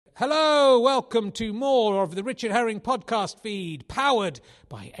Hello, welcome to more of the Richard Herring podcast feed, powered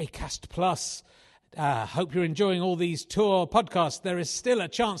by Acast Plus. Hope you're enjoying all these tour podcasts. There is still a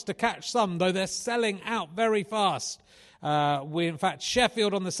chance to catch some, though they're selling out very fast. In fact,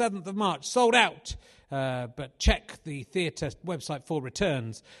 Sheffield on the 7th of March sold out. But check the theatre website for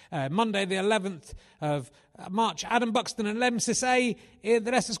returns. Monday the 11th of March, Adam Buxton and Lem Sissay in the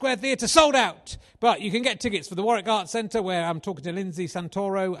Leicester Square Theatre, sold out. But you can get tickets for the Warwick Arts Centre, where I'm talking to Lindsay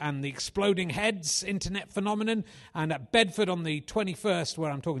Santoro and the Exploding Heads Internet Phenomenon, and at Bedford on the 21st, where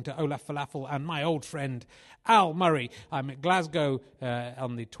I'm talking to Olaf Falafel and my old friend Al Murray. I'm at Glasgow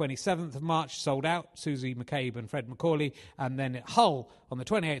on the 27th of March, sold out, Susie McCabe and Fred McCauley, and then at Hull on the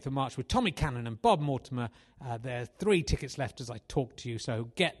 28th of March with Tommy Cannon and Bob Mortimer. There are 3 tickets left as I talk to you, so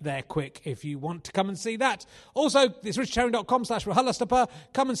get there quick if you want to come and see that. Also, it's richardherring.com/RHLSTP.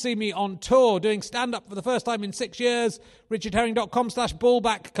 Come and see me on tour, doing stand-up for the first time in 6 years.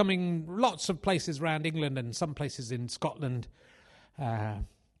 richardherring.com/ballback, coming lots of places around England and some places in Scotland. And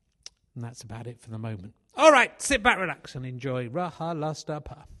that's about it for the moment. All right, sit back, relax, and enjoy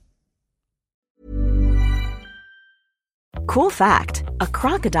RHLSTP. Cool fact, a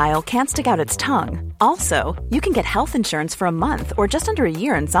crocodile can't stick out its tongue. Also, you can get health insurance for a month or just under a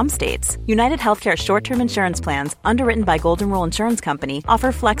year in some states. United Healthcare short-term insurance plans, underwritten by Golden Rule Insurance Company,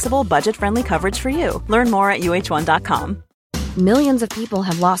 offer flexible, budget-friendly coverage for you. Learn more at UH1.com. Millions of people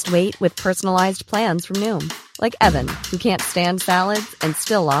have lost weight with personalized plans from Noom. Like Evan, who can't stand salads and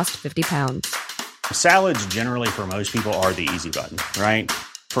still lost 50 pounds. Salads generally for most people are the easy button, right?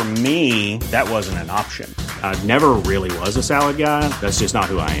 For me, that wasn't an option. I never really was a salad guy. That's just not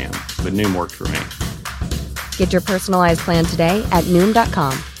who I am. But Noom worked for me. Get your personalized plan today at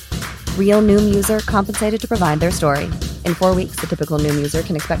Noom.com. Real Noom user compensated to provide their story. In 4 weeks, the typical Noom user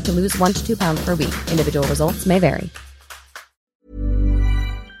can expect to lose 1 to 2 pounds per week. Individual results may vary.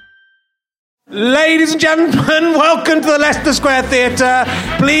 Ladies and gentlemen, welcome to the Leicester Square Theatre.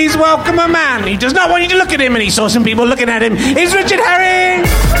 Please welcome a man. He does not want you to look at him, and he saw some people looking at him. It's Richard Herring!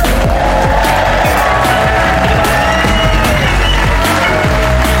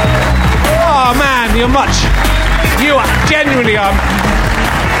 Oh, man, you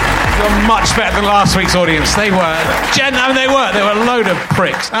You're much better than last week's audience. They were a load of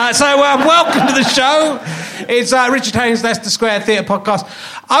pricks. Welcome to the show. It's Richard Herring's Leicester Square Theatre podcast.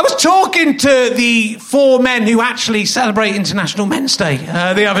 I was talking to the 4 men who actually celebrate International Men's Day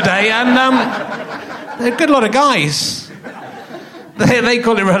the other day, and they're a good lot of guys. They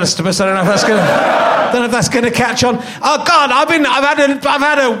call it RHLSTP, so I don't know if that's going to catch on. Oh God, I've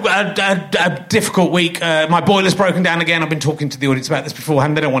had a difficult week. My boiler's broken down again. I've been talking to the audience about this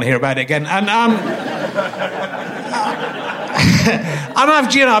beforehand. They don't want to hear about it again. And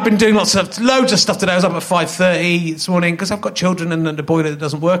I've been doing loads of stuff today. I was up at 5:30 this morning because I've got children and the boiler that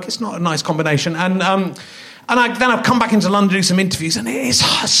doesn't work. It's not a nice combination. And I've come back into London to do some interviews, and it is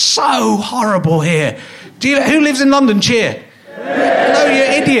so horrible here. Who lives in London? Cheer. No, you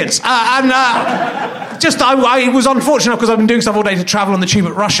idiots. It was unfortunate because I've been doing stuff all day to travel on the tube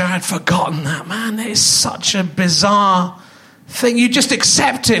at Russia. I had forgotten that, man. It is such a bizarre thing. You just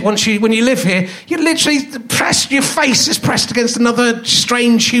accept it when you live here. You literally your face is pressed against another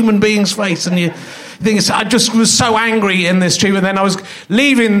strange human being's face, and you think I just was so angry in this tube, and then I was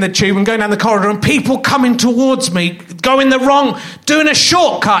leaving the tube and going down the corridor, and people coming towards me, doing a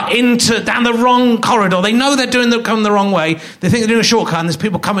shortcut down the wrong corridor. They know they're coming the wrong way. They think they're doing a shortcut, and there's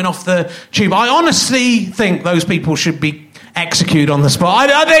people coming off the tube. I honestly think those people should be executed on the spot.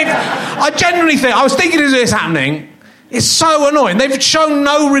 I genuinely think, I was thinking as this happening, it's so annoying. They've shown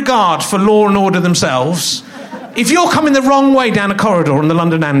no regard for law and order themselves. If you're coming the wrong way down a corridor on the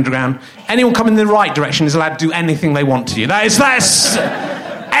London Underground, anyone coming in the right direction is allowed to do anything they want to you. That's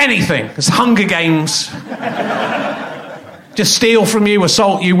anything. It's Hunger Games. Just steal from you,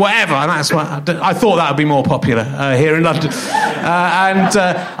 assault you, whatever. And that's what I thought that would be more popular here in London. I've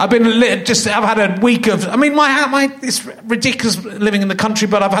had a week of. I mean, it's ridiculous living in the country,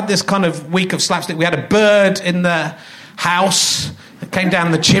 but I've had this kind of week of slapstick. We had a bird in the house. It came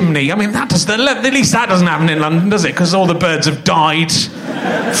down the chimney. I mean, at least that doesn't happen in London, does it? Because all the birds have died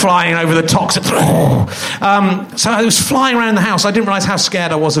flying over the tops. So it was flying around the house. I didn't realise how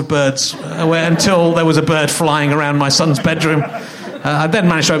scared I was of birds until there was a bird flying around my son's bedroom. I then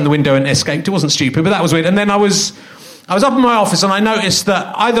managed to open the window and escaped. It wasn't stupid, but that was weird. And then I was up in my office, and I noticed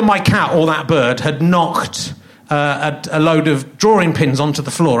that either my cat or that bird had knocked a load of drawing pins onto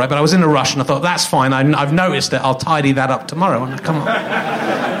the floor, right? But I was in a rush, and I thought, that's fine. I've noticed it. I'll tidy that up tomorrow. And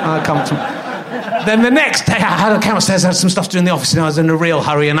Then the next day, I had a came upstairs, I had some stuff to do in the office, and I was in a real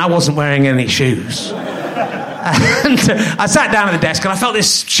hurry, and I wasn't wearing any shoes. And I sat down at the desk and I felt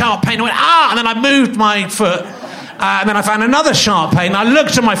this sharp pain. I went, and then I moved my foot. And then I found another sharp pain. I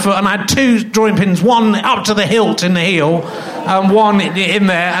looked at my foot and I had 2 drawing pins, one up to the hilt in the heel and one in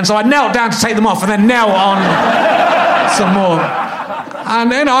there. And so I knelt down to take them off and then knelt on some more.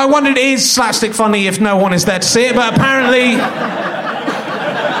 And then I wondered, is slapstick funny if no one is there to see it? But apparently...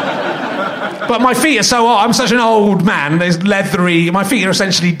 But my feet are so old. I'm such an old man. There's leathery... My feet are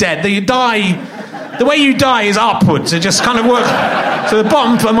essentially dead. You die... The way you die is upwards. It just kind of works. So the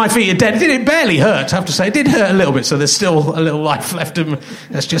bottom of my feet are dead. It barely hurt, I have to say. It did hurt a little bit, so there's still a little life left in me.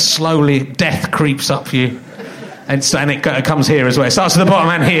 That's just slowly... Death creeps up you. And it comes here as well. It starts at the bottom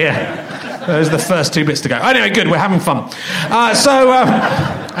and here. Those are the first 2 bits to go. Anyway, good. We're having fun. That's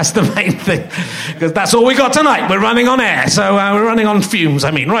the main thing. Because that's all we got tonight. We're running on air. So we're running on fumes,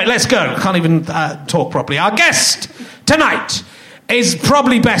 I mean. Right, let's go. Can't even talk properly. Our guest tonight is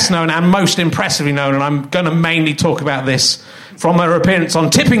probably best known and most impressively known, and I'm going to mainly talk about this from her appearance on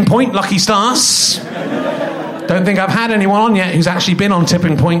Tipping Point, Lucky Stars. Don't think I've had anyone on yet who's actually been on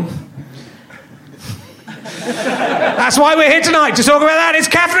Tipping Point. That's why we're here tonight, to talk about that. It's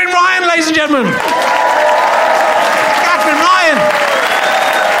Katherine Ryan, ladies and gentlemen. Katherine Ryan.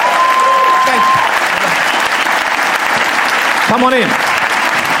 Come on in.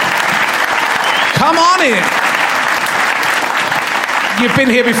 Come on in. You've been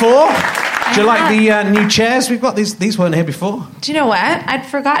here before. Do you like the new chairs we've got? These weren't here before. Do you know what? I'd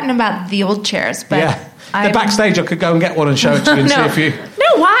forgotten about the old chairs, but... Yeah. They're backstage. I could go and get one and show it to you and see if you...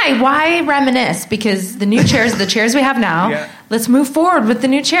 No, why? Why reminisce? Because the new chairs are the chairs we have now. Yeah. Let's move forward with the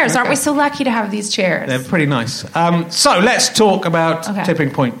new chairs. Okay. Aren't we so lucky to have these chairs? They're pretty nice. So let's talk about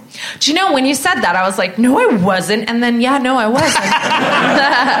Tipping Point. Do you know, when you said that, I was like, no, I wasn't. And then, no, I wasn't.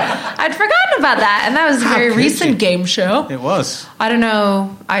 I'd forgotten about that. And that was a very recent game show. It was. I don't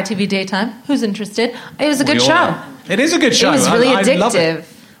know, ITV Daytime. Who's interested? It was a good show. It is a good show. It was really addictive. I love it.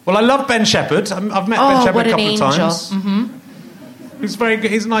 Well, I love Ben Shepherd. I've met Ben Shepherd a couple of times. Mm-hmm. He's very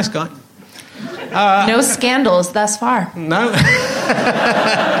good. He's a nice guy. No scandals thus far. No.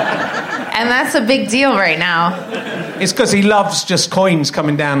 And that's a big deal right now. It's because he loves just coins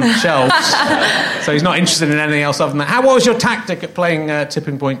coming down the shelves. So he's not interested in anything else other than that. What was your tactic at playing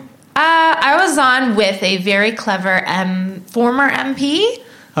Tipping Point? I was on with a very clever former MP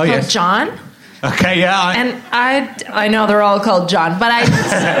called John. Okay, yeah. And I know they're all called John, but I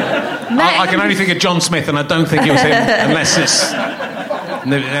can only think of John Smith, and I don't think it was him, unless it's...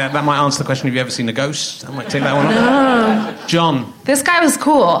 that might answer the question, have you ever seen a ghost? I might take that one off. No. John. This guy was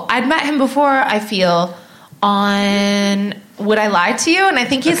cool. I'd met him before, I feel, on Would I Lie to You? And I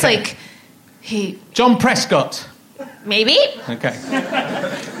think he's John Prescott. Maybe. Okay.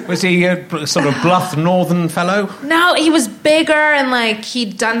 Was he a sort of bluff northern fellow? No, he was bigger and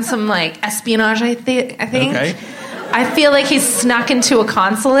he'd done some espionage, I think. Okay. I feel like he snuck into a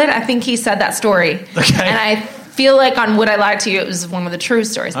consulate. I think he said that story. Okay. And I feel like on Would I Lie to You, it was one of the true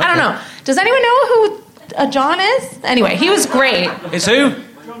stories. Okay. I don't know. Does anyone know who John is? Anyway, he was great. It's who?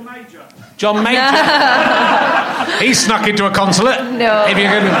 John Major. He snuck into a consulate. No. If you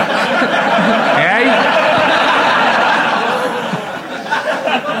can... Yeah.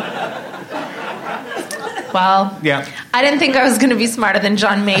 Well, I didn't think I was going to be smarter than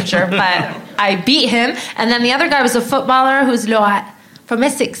John Major, but I beat him. And then the other guy was a footballer who's from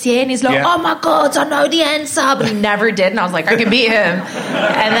Essex, and he's oh my God, I know the answer, but he never did. And I was like, I can beat him.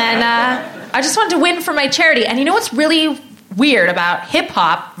 And then I just wanted to win for my charity. And you know what's really weird about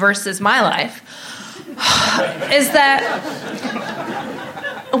hip-hop versus my life? Is that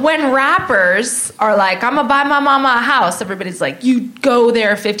when rappers are like, I'm going to buy my mama a house, everybody's like, you go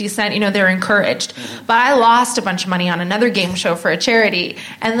there, 50 Cent, they're encouraged. But I lost a bunch of money on another game show for a charity.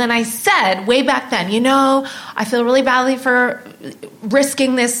 And then I said, way back then, I feel really badly for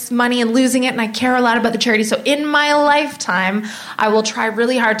risking this money and losing it, and I care a lot about the charity. So in my lifetime, I will try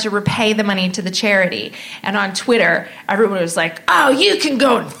really hard to repay the money to the charity. And on Twitter, everybody was like, oh, you can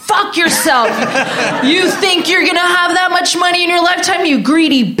go and fuck yourself. You think you're going to have that much money in your lifetime, you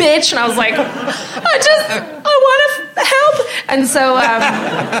greedy bitch. And I was like, I want to help. And so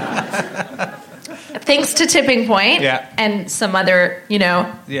thanks to Tipping Point and some other,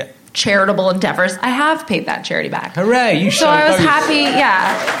 charitable endeavors, I have paid that charity back. Hooray, you showed So I was those. Happy,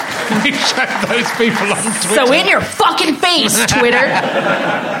 You showed those people on Twitter. So in your fucking face, Twitter.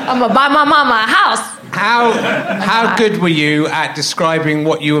 I'm going to buy my mama a house. How good were you at describing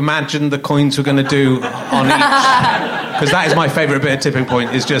what you imagined the coins were going to do on each? Because that is my favourite bit of Tipping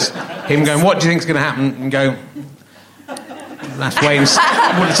Point, is just him going, what do you think is going to happen? And go, let's wait and see.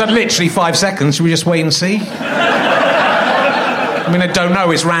 Well, it's literally 5 seconds. Should we just wait and see? I mean, I don't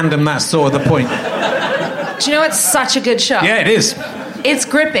know. It's random. That's sort of the point. Do you know it's such a good show? Yeah, it is. It's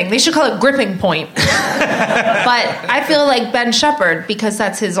gripping. They should call it Gripping Point. But I feel like Ben Shepherd, because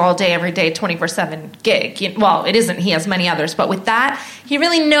that's his all day, every day, 24/7 gig. Well, it isn't. He has many others. But with that, he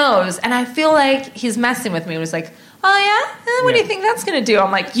really knows. And I feel like he's messing with me. He was like, oh, yeah? What do you think that's going to do?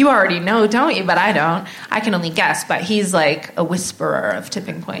 I'm like, you already know, don't you? But I don't. I can only guess. But he's like a whisperer of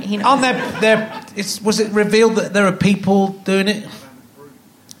Tipping Point. He knows. Was it revealed that there are people doing it?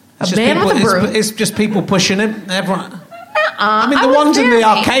 A man with a broom? It's just people pushing him. Everyone... I mean, the ones in the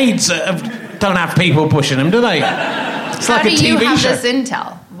arcades don't have people pushing them, do they? It's like a TV show. How do you have this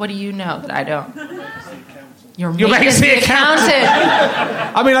intel? What do you know that I don't? Your mate mate is the accountant.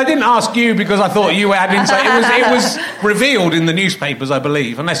 I mean, I didn't ask you because I thought you had insight. It was revealed in the newspapers, I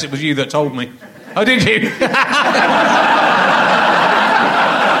believe, unless it was you that told me. Oh, did you?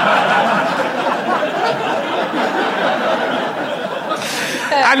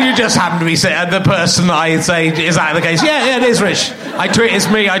 And you just happen to be the person that I say, is that the case? Yeah, it is, Rich. It's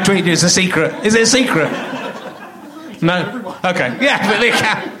me, I tweet you, it's a secret. Is it a secret? No? Okay. Yeah, but the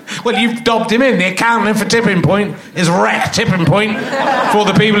account... Well, you've dobbed him in. The accountant for Tipping Point is wrecked Tipping Point for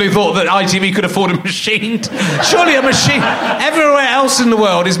the people who thought that ITV could afford a machine. Surely a machine... Everywhere else in the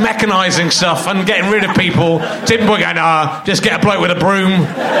world is mechanising stuff and getting rid of people. Tipping Point going, just get a bloke with a broom,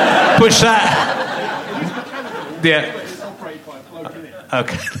 push that. Yeah.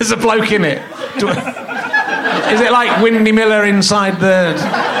 Okay, there's a bloke in it. Is it like Windy Miller inside the...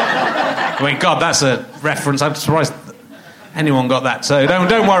 I mean, God, that's a reference. I'm surprised anyone got that. So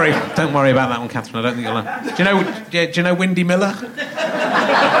don't worry. Don't worry about that one, Catherine. I don't think you'll know. Do you know Windy Miller?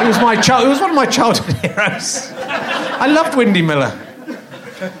 He was one of my childhood heroes. I loved Windy Miller.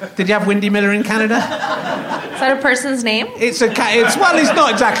 Did you have Windy Miller in Canada? Is that a person's name? He's not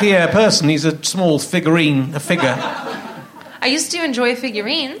exactly a person. He's a small figurine, a figure. I used to enjoy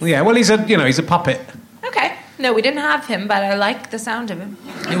figurines. Yeah, well, he's a puppet. Okay. No, we didn't have him, but I like the sound of him.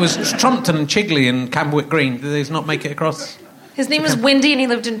 It was Trumpton and Chigley in Camberwick Green. Did they not make it across? His name was Windy and he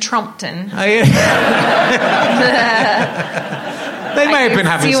lived in Trumpton. Oh, yeah. They may have been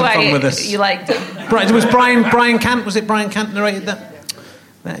having some fun with us. You liked him. It was Brian Cant. Was it Brian Cant narrated that?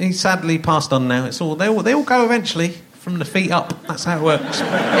 He sadly passed on now. It's all they all go eventually. From the feet up. That's how it works.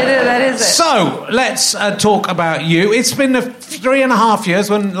 That is it. So, let's talk about you. It's been 3.5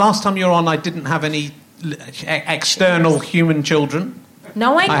 years. When last time you were on, I didn't have any external human children.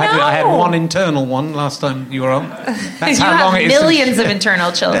 No, I know. I had one internal one last time you were on. That's you how long have it is. Millions of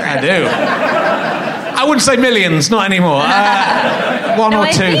internal children. I do. I wouldn't say millions, not anymore. One or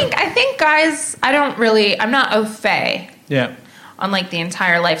two. I think, guys, I'm not au fait. Yeah. On like the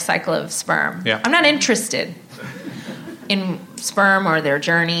entire life cycle of sperm. Yeah. I'm not interested in sperm or their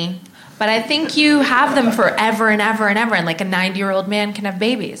journey, but I think you have them forever and ever and ever, and like a 90-year-old man can have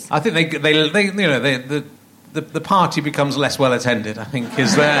babies. I think the party becomes less well attended. I think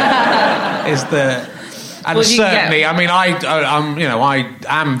is the and well, certainly. I mean, I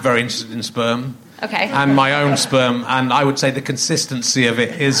am very interested in sperm. Okay. And my own sperm, and I would say the consistency of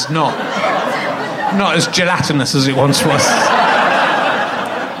it is not as gelatinous as it once was.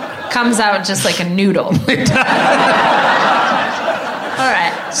 Comes out just like a noodle. All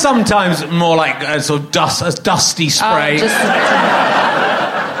right. Sometimes more like a sort of dusty spray.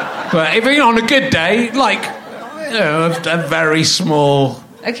 But if you're on a good day, like a very small.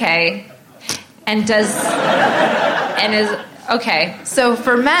 Okay. Okay. So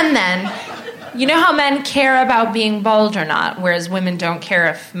for men, then, you know how men care about being bald or not, whereas women don't care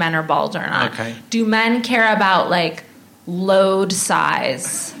if men are bald or not. Okay. Do men care about like load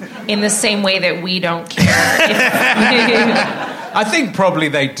size in the same way that we don't care? I think probably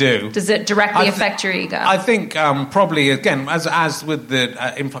they do. Does it directly affect your ego? I think probably, again, as with the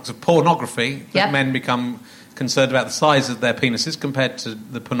influx of pornography, that men become concerned about the size of their penises compared to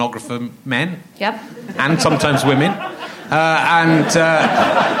the pornographer men. Yep. And sometimes women. And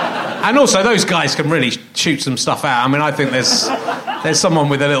also those guys can really shoot some stuff out. I mean, I think there's someone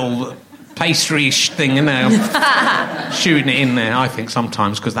with a little pastry-ish thing in there, shooting it in there, I think,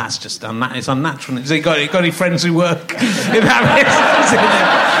 sometimes, because that's just it's unnatural. Has he got any friends who work in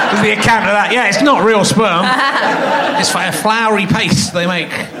that? Is the account of that? Yeah, it's not real sperm. It's a flowery paste they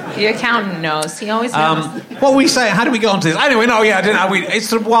make. The accountant knows. He always knows. What we say? How do we get onto this? Anyway, no, yeah, I didn't know.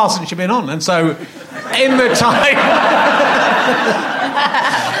 It's a while since you've been on, and so in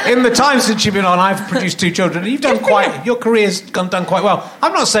the time since you've been on, I've produced 2 children. You've done your career's done quite well.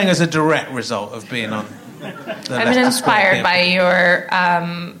 I'm not saying as a direct result of being on. I've been inspired by your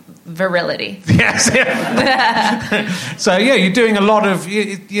virility. Yes. Yeah. So yeah, you're doing a lot of.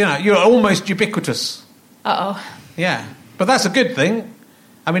 You're almost ubiquitous. Uh-oh. Yeah, but that's a good thing.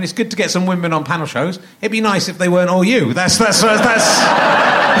 I I mean, it's good to get some women on panel shows. It'd be nice if they weren't all you. That's but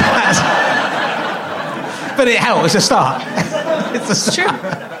it helps. It's a start. It's true.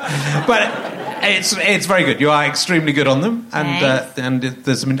 But it's very good. You are extremely good on them, and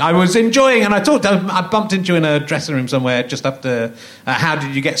there's some. I was enjoying, and I bumped into you in a dressing room somewhere just after How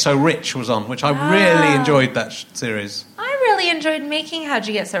Did You Get So Rich was on, which I really enjoyed that series. I really enjoyed making How'd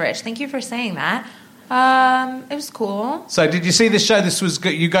You Get So Rich. Thank you for saying that. It was cool. So did you see this show? This was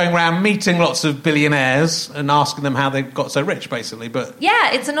you going around meeting lots of billionaires and asking them how they got so rich, basically. But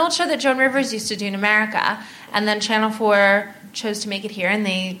yeah, it's an old show that Joan Rivers used to do in America, and then Channel 4 chose to make it here, and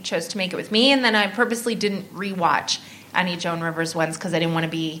they chose to make it with me, and then I purposely didn't rewatch any Joan Rivers ones because I didn't want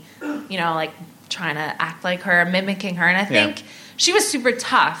to be, like trying to act like her, mimicking her, and I think she was super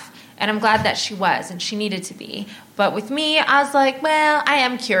tough. And I'm glad that she was, and she needed to be. But with me, I was like, well, I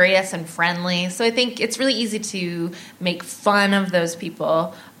am curious and friendly, so I think it's really easy to make fun of those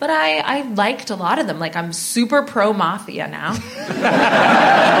people. But I liked a lot of them. Like, I'm super pro-mafia now.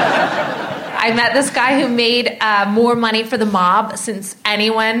 I met this guy who made more money for the mob since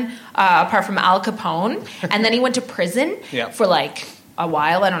anyone, apart from Al Capone. And then he went to prison for, like, a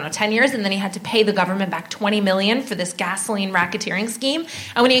while, I don't know, 10 years, and then he had to pay the government back $20 million for this gasoline racketeering scheme.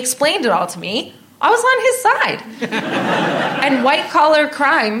 And when he explained it all to me, I was on his side. And white-collar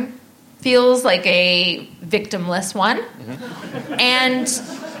crime feels like a victimless one. Mm-hmm. And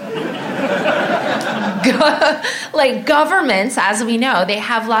like governments, as we know, they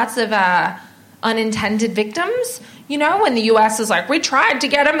have lots of unintended victims. You know, when the U.S. is like, we tried to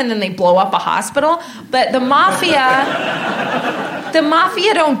get them, and then they blow up a hospital. But the mafia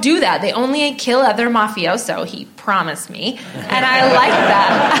don't do that. They only kill other mafioso, he promised me. And I like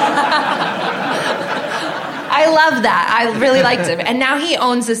that. I love that. I really liked him. And now he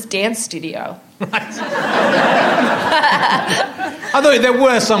owns this dance studio. I thought there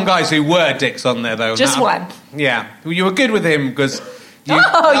were some guys who were dicks on there, though. Just one. Yeah. You were good with him because... you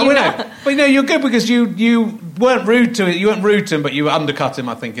know. But you're good because you weren't rude to it. You weren't rude to him, but you undercut him,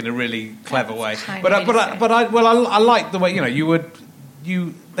 I think, in a really clever way. I like the way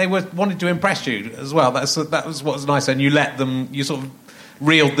they wanted to impress you as well. That was what was nice, and you sort of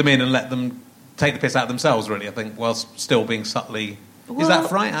reeled them in and let them take the piss out of themselves. Really, I think, whilst still being subtly. Is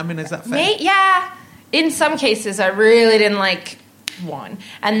that right? I mean, is that fair? Yeah. In some cases, I really didn't like one,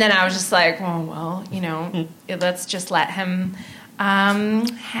 and then I was just like, well, let's just let him.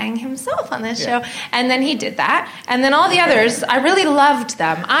 Hang himself on this show. And then he did that. And then all the others, I really loved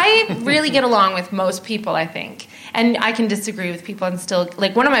them. I really get along with most people, I think. And I can disagree with people and still...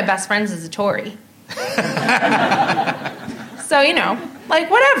 Like, one of my best friends is a Tory. So, like,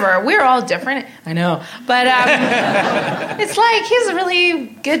 whatever. We're all different. I know. But it's like, he's a really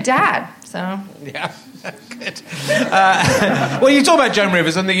good dad, so... Yeah. Good. Well, you talk about Joan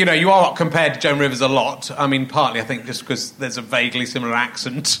Rivers, and you are compared to Joan Rivers a lot. I mean, partly I think just because there's a vaguely similar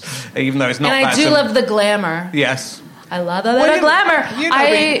accent, even though it's not. And I do love the glamour. Yes, I love the glamour.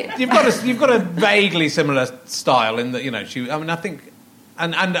 You've got a vaguely similar style in that she. I mean, I think,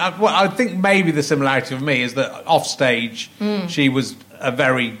 I think maybe the similarity for me is that off stage she was a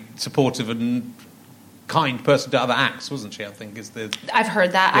very supportive and kind person to other acts, wasn't she? I think is the. I've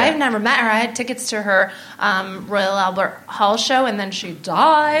heard that. Yeah. I've never met her. I had tickets to her Royal Albert Hall show, and then she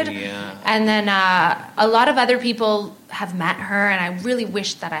died. Yeah. And then a lot of other people have met her, and I really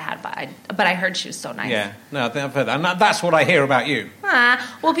wish that I had, but I heard she was so nice. Yeah. No, I think I've heard that, and that's what I hear about you.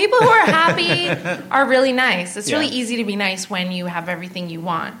 Well, people who are happy are really nice. It's really easy to be nice when you have everything you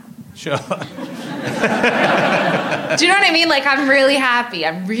want. Sure. Do you know what I mean? Like, I'm really happy.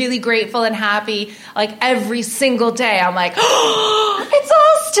 I'm really grateful and happy. Like, every single day, I'm like, oh, it's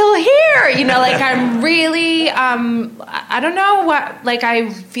all still here. Like, I'm really, I don't know what, like, I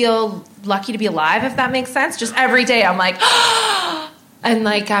feel lucky to be alive, if that makes sense. Just every day, I'm like, oh, and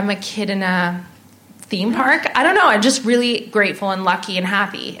like, I'm a kid in a theme park. I don't know. I'm just really grateful and lucky and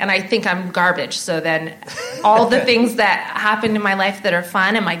happy. And I think I'm garbage. So then all the things that happen in my life that are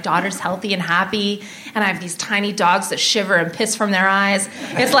fun, and my daughter's healthy and happy, and I have these tiny dogs that shiver and piss from their eyes.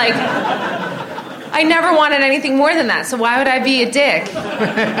 It's like, I never wanted anything more than that. So why would I be a dick?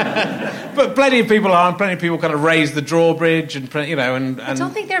 But plenty of people are, and plenty of people kind of raise the drawbridge, and and I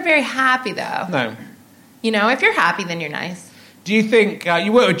don't think they're very happy, though. No. If you're happy, then you're nice. Do you think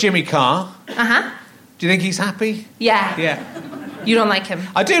you work with Jimmy Carr? Uh-huh. Do you think he's happy? Yeah. Yeah. You don't like him?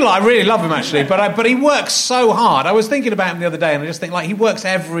 I do. I really love him, actually. But he works so hard. I was thinking about him the other day, and I just think, like, he works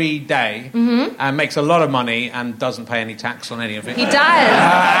every day and makes a lot of money and doesn't pay any tax on any of it. He does. He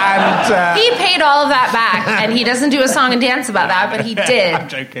paid all of that back, and he doesn't do a song and dance about that, but he did. I'm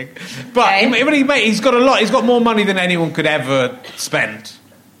joking. But he's got a lot. He's got more money than anyone could ever spend.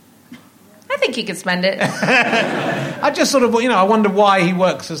 I think he could spend it. I just sort of, I wonder why he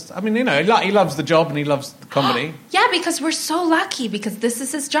works as... I mean, he loves the job and he loves the comedy. Yeah, because we're so lucky because this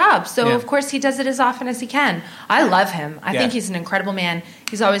is his job. So, of course, he does it as often as he can. I love him. I think he's an incredible man.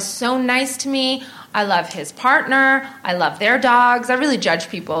 He's always so nice to me. I love his partner. I love their dogs. I really judge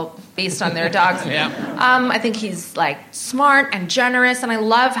people based on their dogs. I think he's, smart and generous, and I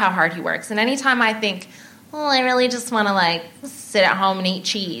love how hard he works. And anytime I think... well, I really just want to, sit at home and eat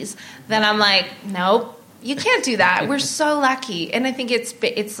cheese. Then I'm like, nope, you can't do that. We're so lucky. And I think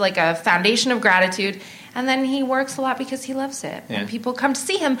it's like a foundation of gratitude. And then he works a lot because he loves it. Yeah. And people come to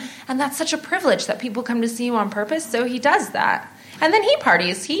see him. And that's such a privilege that people come to see you on purpose. So he does that. And then he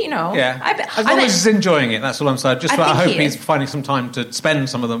parties. Yeah. As long as he's enjoying it, that's all I'm saying. I hope he's finding some time to spend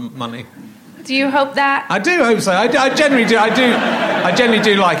some of the money. Do you hope that? I do hope so. I generally do. I generally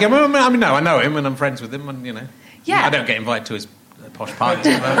do like him. I mean, no, I know him and I'm friends with him, and I don't get invited to his posh parties.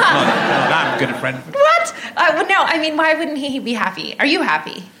 I'm not that good a friend. What? No, I mean, why wouldn't he be happy? Are you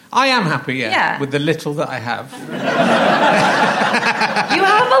happy? I am happy, yeah, with the little that I have. You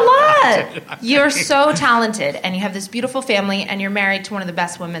have a lot. You're so talented, and you have this beautiful family, and you're married to one of the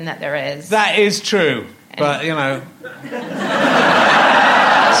best women that there is. That is true, but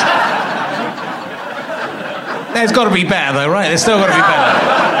there's got to be better, though, right? There's still got to be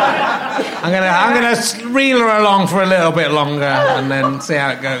better. I'm gonna reel her along for a little bit longer and then see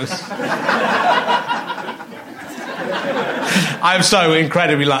how it goes. I'm so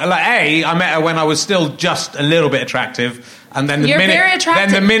incredibly lucky. I met her when I was still just a little bit attractive, and then very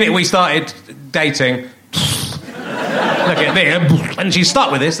attractive. Then the minute we started dating, look at this, and she's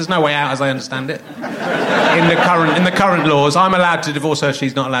stuck with this. There's no way out, as I understand it. In the current laws, I'm allowed to divorce her.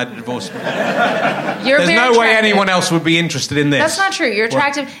 She's not allowed to divorce me. There's no way anyone else would be interested in this. That's not true. You're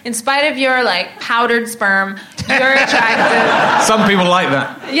attractive in spite of your powdered sperm. You're attractive. Some people like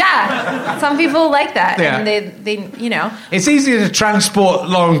that. Yeah, some people like that, and they It's easier to transport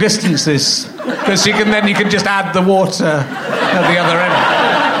long distances because you can just add the water at the other end.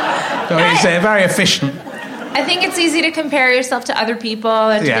 So it's very efficient. I think it's easy to compare yourself to other people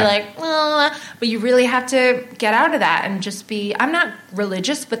and to be like, well, but you really have to get out of that and just be, I'm not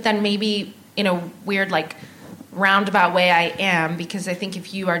religious, but then maybe in a weird, roundabout way I am, because I think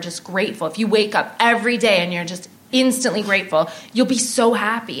if you are just grateful, if you wake up every day and you're just instantly grateful, you'll be so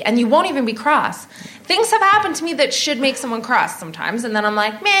happy and you won't even be cross. Things have happened to me that should make someone cross sometimes, and then I'm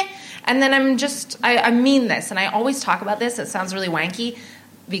like, meh, and then I mean this, and I always talk about this, it sounds really wanky,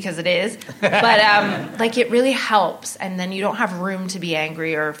 because it is, but it really helps, and then you don't have room to be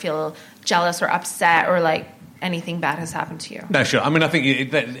angry or feel jealous or upset or anything bad has happened to you. No, sure. I mean, I think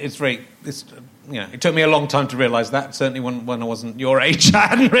it's very. It took me a long time to realise that. Certainly, when I wasn't your age, I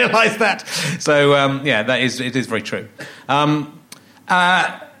hadn't realised that. So, it is very true. I'm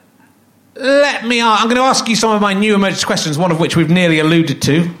going to ask you some of my new emergency questions. One of which we've nearly alluded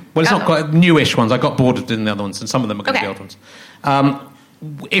to. Well, it's not quite newish ones. I got bored of doing the other ones, and some of them are going to be old ones.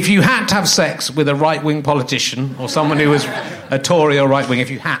 If you had to have sex with a right-wing politician or someone who was a Tory or right-wing,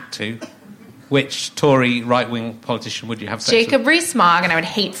 if you had to, which Tory right-wing politician would you have sex Jacob with? Rees-Mogg, and I would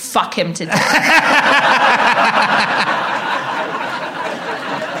fuck him to death.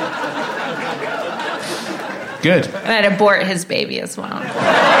 Good. And I'd abort his baby as well.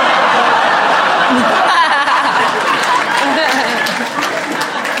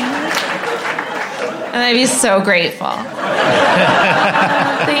 And I'd be so grateful.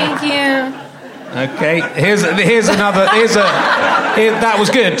 Thank you. Okay, here's another. That was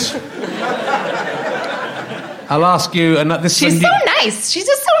good. I'll ask you another. She's so nice. She's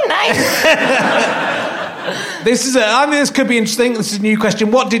just so nice. I mean, this could be interesting. This is a new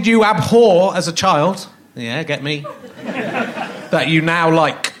question. What did you abhor as a child? Yeah, get me. That you now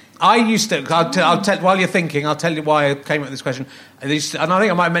like. I used to. I'll tell while you're thinking. I'll tell you why I came up with this question. And I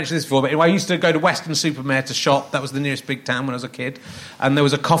think I might have mentioned this before, but I used to go to Weston-super-Mare to shop. That was the nearest big town when I was a kid, and there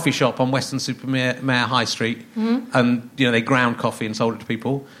was a coffee shop on Weston-super-Mare High Street, and they ground coffee and sold it to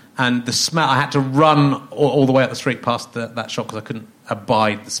people. And the smell, I had to run all the way up the street past that shop because I couldn't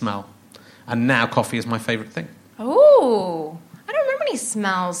abide the smell. And now coffee is my favourite thing. Oh, I don't remember any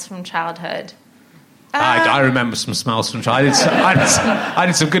smells from childhood. I remember some smells from childhood. I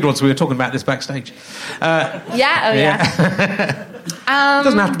did some good ones. We were talking about this backstage. Yeah. It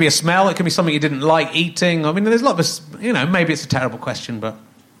doesn't have to be a smell. It can be something you didn't like eating. I mean, there's a lot of, maybe it's a terrible question, but...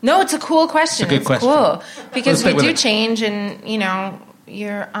 No, it's a cool question. It's a good question. Cool. Because we do change and,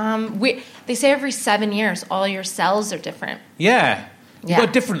 you're... they say every 7 years, all your cells are different. Yeah. You've got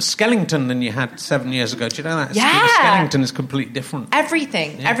a different skeleton than you had 7 years ago. Do you know that? Yeah. Your skeleton is completely different.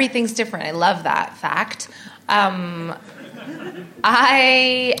 Everything. Yeah. Everything's different. I love that fact.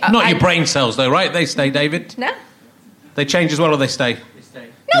 Not your brain cells, though, right? They stay, David? No. They change as well, or they stay?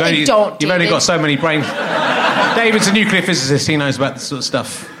 No, they don't, You've only David. got so many brains. David's a nuclear physicist. He knows about this sort of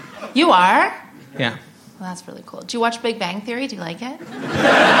stuff. You are? Yeah. Well, that's really cool. Do you watch Big Bang Theory? Do you like it?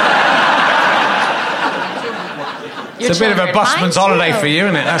 It's a bit of a busman's holiday for you,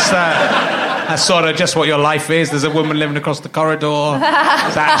 isn't it? That's sort of just what your life is. There's a woman living across the corridor.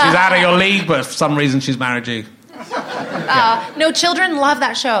 She's out of your league, but for some reason she's married you. No, children love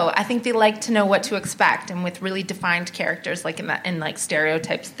that show. I think they like to know what to expect, and with really defined characters, like in like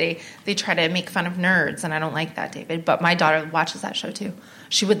stereotypes, they try to make fun of nerds, and I don't like that, David. But my daughter watches that show too.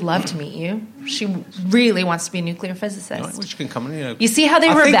 She would love to meet you. She really wants to be a nuclear physicist. Which can come, You see how they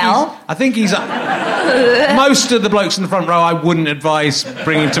rebel? I think he's most of the blokes in the front row I wouldn't advise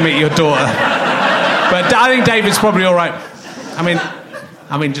bringing to meet your daughter. But I think David's probably all right.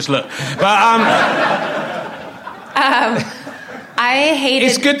 I mean, just look. But I hate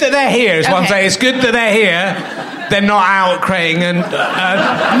it's good that they're here, is what I'm saying. It's good that they're here. They're not out creating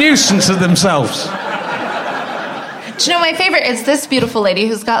a nuisance of themselves. Do you know my favorite is this beautiful lady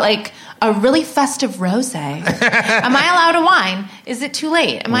who's got like a really festive rosé. Am I allowed a wine? Is it too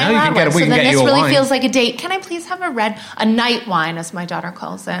late? Am I allowed one? So then this really feels like a date. Can I please have a night wine, as my daughter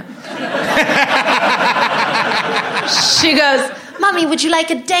calls it? She goes, Mommy, would you like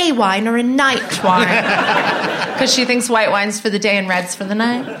a day wine or a night wine? Because she thinks white wine's for the day and red's for the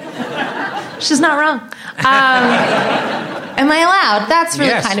night. She's not wrong. Am I allowed? That's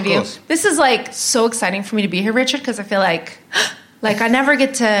really kind of you. This is like so exciting for me to be here, Richard, because I feel like I never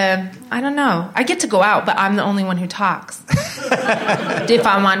get to, I don't know. I get to go out, but I'm the only one who talks if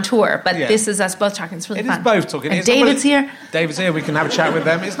I'm on tour. But this is us both talking. It's really fun. It is both talking. And David's here. David's here. We can have a chat with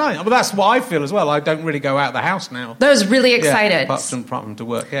them. It's nice. But that's what I feel as well. I don't really go out the house now. I was really excited. Yeah, apart from to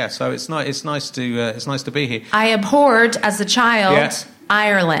work. Yeah, so it's nice. It's nice to be here. I abhorred as a child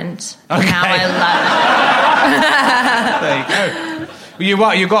Ireland. Okay. Now I love it. There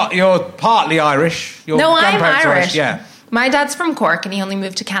you go. You're partly Irish. Your I'm Irish. Yeah. My dad's from Cork, and he only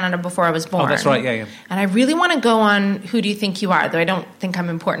moved to Canada before I was born. Oh, that's right, yeah. And I really want to go on Who Do You Think You Are, though I don't think I'm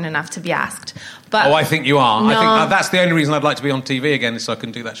important enough to be asked. But I think you are. No. I think that's the only reason I'd like to be on TV again, is so I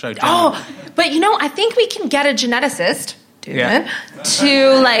can do that show. But I think we can get a geneticist to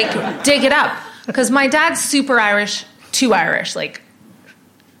dig it up, because my dad's super Irish, too Irish,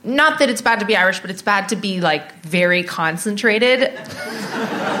 not that it's bad to be Irish, but it's bad to be very concentrated. Do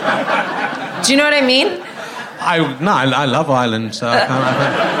you know what I mean? I love Ireland. So I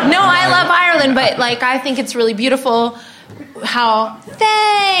love Ireland, but I think it's really beautiful.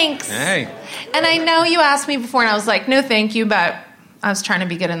 Thanks. Hey. And I know you asked me before, and I was like, no, thank you, but I was trying to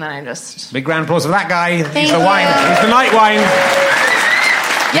be good, and then I just big round of applause for that guy. He's the wine. He's the night wine.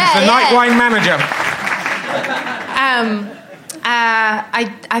 He's the night wine manager.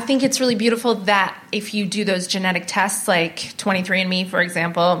 I think it's really beautiful that if you do those genetic tests, like 23andMe, for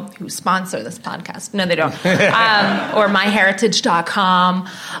example, who sponsor this podcast. No, they don't. Or MyHeritage.com.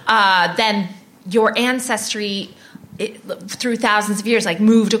 Then your ancestry through thousands of years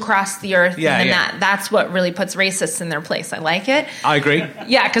moved across the earth. That's what really puts racists in their place. I like it. I agree.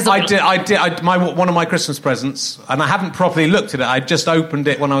 Yeah, because I did. One of my Christmas presents, and I haven't properly looked at it. I just opened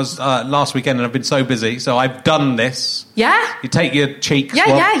it when I was last weekend, and I've been so busy. So I've done this. Yeah. You take your cheek.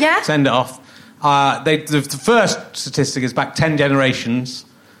 Send it off. The first statistic is back 10 generations.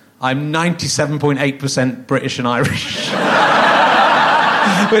 I'm 97.8% British and Irish,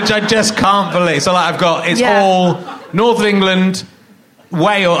 which I just can't believe. So I've got all North of England,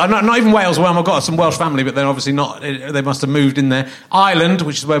 Wales, not even Wales, where I've got some Welsh family, but they're obviously not, they must have moved in there. Ireland,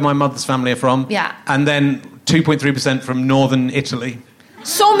 which is where my mother's family are from. Yeah. And then 2.3% from northern Italy.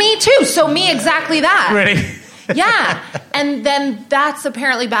 So me too. So me exactly that. Really? Yeah. And then that's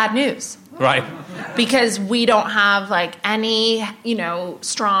apparently bad news. Right. Because we don't have any,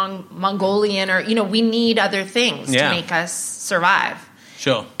 strong Mongolian or, we need other things to make us survive.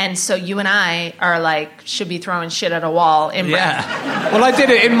 Sure. And so you and I are should be throwing shit at a wall in Britain. Yeah. Well, I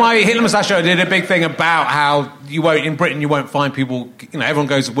did it in my Hitler Moustache show. I did a big thing about how in Britain you won't find people, everyone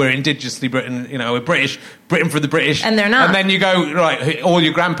goes, we're indigenously Britain, we're British, Britain for the British. And they're not. And then you go, right, all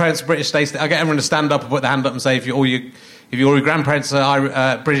your grandparents are British states. I get everyone to stand up and put their hand up and say, if all your grandparents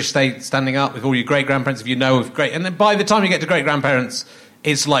are British state, standing up, if all your great-grandparents, great. And then by the time you get to great-grandparents,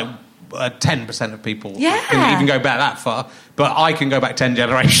 it's 10% of people can even go back that far. But I can go back 10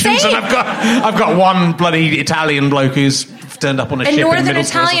 generations. Same. And I've got one bloody Italian bloke who's turned up on a ship in Northern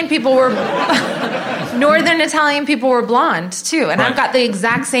Italian people were blonde too, and I've got the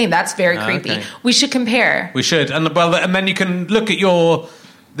exact same. That's very creepy. Okay. We should compare. We should, and then you can look at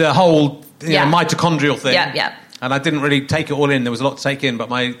the whole mitochondrial thing. Yeah. And I didn't really take it all in. There was a lot to take in,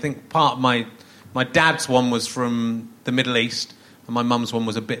 but I think part of my dad's one was from the Middle East, and my mum's one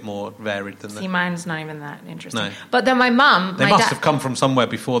was a bit more varied than that. See, mine's not even that interesting. No. But then my mum... They must have come from somewhere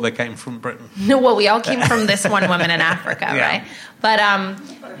before they came from Britain. No, well, we all came from this one woman in Africa, right? But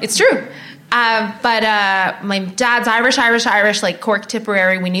it's true. But my dad's Irish, like Cork,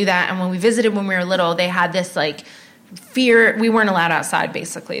 Tipperary, we knew that. And when we visited when we were little, they had this, like, fear. We weren't allowed outside,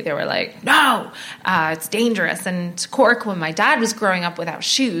 basically. They were like, no, it's dangerous. And Cork, when my dad was growing up without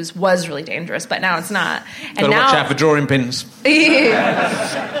shoes, was really dangerous, but now it's not. And Got to watch out for drawing pins.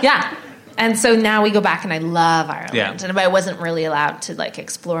 Yeah. And so now we go back, and I love Ireland. Yeah. And I wasn't really allowed to, like,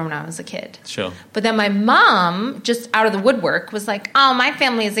 explore when I was a kid. Sure. But then my mom, just out of the woodwork, was like, oh, my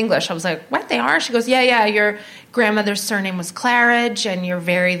family is English. I was like, what, they are? She goes, yeah, your grandmother's surname was Claridge, and you're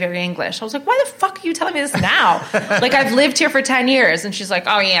very, very English. I was like, why the fuck are you telling me this now? Like, I've lived here for 10 years. And she's like,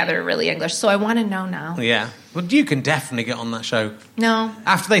 oh, yeah, they're really English. So I want to know now. Yeah. Well, you can definitely get on that show. No.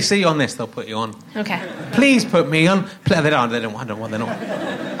 After they see you on this, they'll put you on. Okay. Please put me on. They don't. They're not.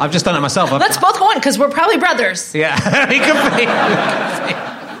 I've just done it myself. Let's both go on, because we're probably brothers. Yeah. It could be.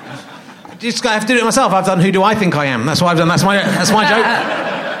 Just I have to do it myself. I've done Who Do I Think I Am? That's what I've done. That's my joke.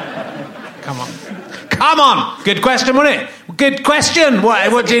 Come on. Good question, wasn't it? Good question.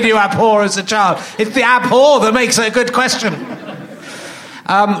 What did you abhor as a child? It's the abhor that makes it a good question.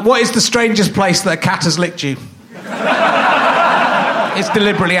 What is the strangest place that a cat has licked you? It's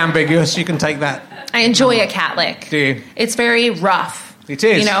deliberately ambiguous. You can take that. I enjoy a cat lick. Do you? It's very rough. It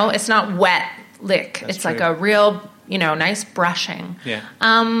is. You know, it's not wet lick. That's it's true. like a real, nice brushing. Yeah.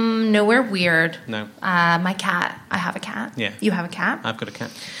 Nowhere weird. No. My cat. I have a cat. Yeah. You have a cat? I've got a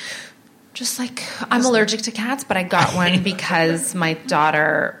cat. Just like, I'm allergic to cats, but I got one because my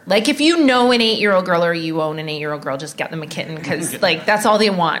daughter, like, if you know an 8-year-old girl or you own an 8-year-old girl, just get them a kitten, because, like, that's all they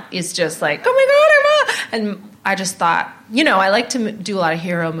want is just like, oh my God, and I just thought, I like to do a lot of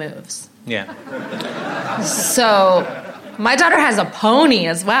hero moves. Yeah. So my daughter has a pony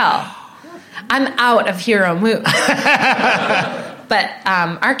as well. I'm out of hero moves. But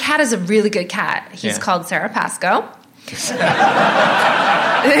our cat is a really good cat. He's called Sarah Pascoe.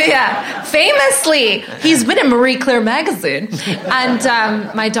 Yeah, famously, he's been in Marie Claire magazine. And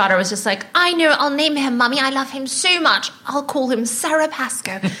my daughter was just like, I know, I'll name him, Mummy. I love him so much. I'll call him Sarah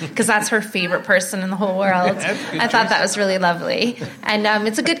Pascoe, because that's her favorite person in the whole world. I thought that was really lovely. And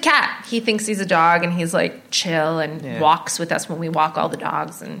it's a good cat. He thinks he's a dog, and he's like chill and walks with us when we walk all the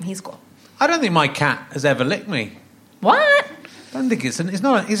dogs, and he's cool. I don't think my cat has ever licked me. What? I don't think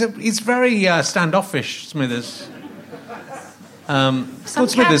it's very standoffish, Smithers. Some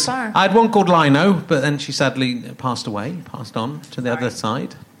Smithers. cats are. I had one called Lino, but then she sadly passed on to the other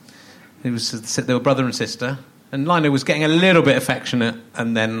side. They were brother and sister, and Lino was getting a little bit affectionate,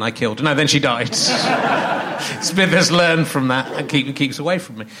 and then I killed her. No, then she died. Smithers learned from that and keeps away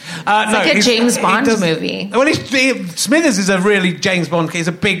from me. It's like a James Bond movie. Well, Smithers is a really James Bond. He's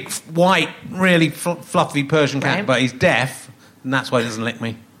a big, white, really fluffy Persian cat, but he's deaf, and that's why he doesn't lick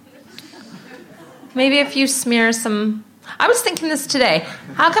me. Maybe if you smear some... I was thinking this today.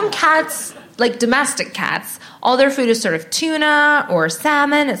 How come cats, like domestic cats, all their food is sort of tuna or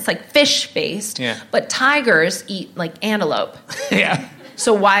salmon? It's like fish-based. Yeah. But tigers eat like antelope. Yeah.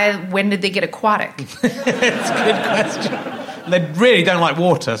 So when did they get aquatic? It's a good question. They really don't like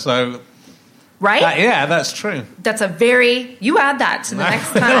water, so... Right? That's true. That's you add that to the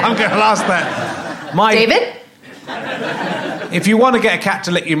next time. I'm going to ask that. David? If you want to get a cat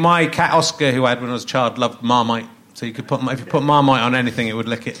to lick you, my cat Oscar, who I had when I was a child, loved Marmite. So if you put Marmite on anything, it would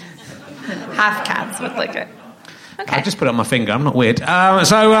lick it. Half cats would lick it. Okay. I just put it on my finger. I'm not weird. We'll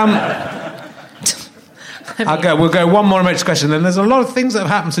go one more emergency question. Then there's a lot of things that have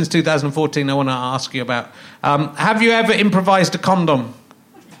happened since 2014 I want to ask you about. Have you ever improvised a condom?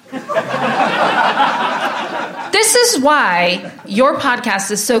 This is why your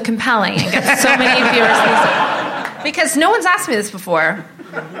podcast is so compelling and gets so many viewers. Because no one's asked me this before.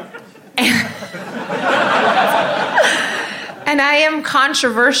 And I am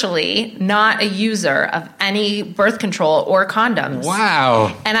controversially not a user of any birth control or condoms.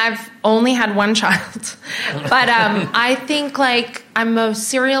 Wow. And I've only had one child. But I think, like, I'm a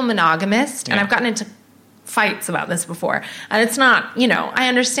serial monogamist, and I've gotten into fights about this before. And it's not, I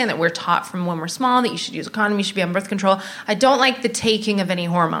understand that we're taught from when we're small that you should use a condom, you should be on birth control. I don't like the taking of any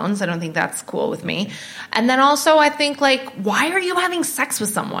hormones. I don't think that's cool with me. And then also I think, like, why are you having sex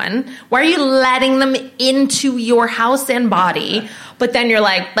with someone? Why are you letting them into your house and body? But then you're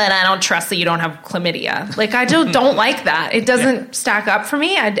like, but I don't trust that you don't have chlamydia. Like, I don't like that. It doesn't stack up for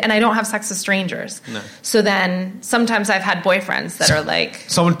me, and I don't have sex with strangers. No. So then sometimes I've had boyfriends that are like...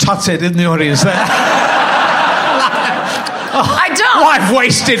 Someone tutted in the audience there. I don't. Well, I've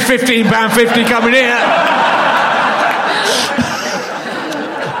wasted £15.50 coming here.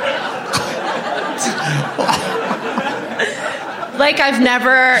 Like I've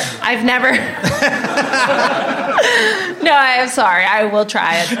never. No, I'm sorry. I will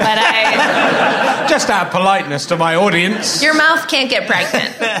try it, but I. Just out of politeness to my audience. Your mouth can't get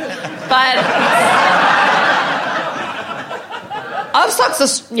pregnant, but. I've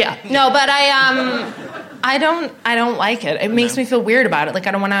success. Yeah. No, but I don't like it. It makes me feel weird about it. Like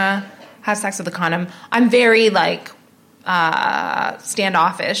I don't want to have sex with a condom. I'm very like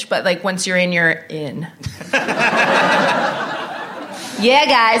standoffish, but like once you're in, you're in. Yeah,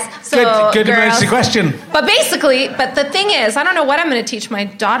 guys. So, good girls, emergency question. But basically, the thing is, I don't know what I'm going to teach my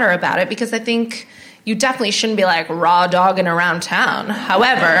daughter about it because I think you definitely shouldn't be like raw dogging around town.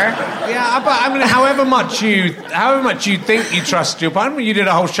 However, yeah, but I mean, however much you think you trust your partner, you did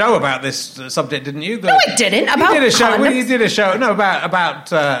a whole show about this subject, didn't you? No, I didn't. About you did a show. condoms. You did a show. No,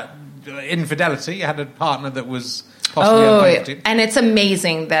 about infidelity. You had a partner that was. Possibly and it's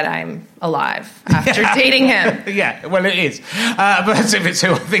amazing that I'm alive after dating him. Yeah, well, it is. But if it's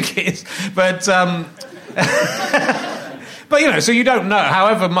who I think it is. But, but, you know, so you don't know.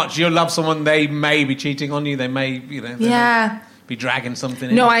 However much you love someone, they may be cheating on you. They may, they may be dragging something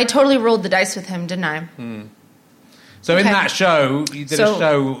in. No, I totally rolled the dice with him, didn't I? So in that show, you did a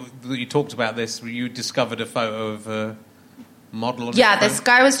show that you talked about this, where you discovered a photo of a model. Yeah, this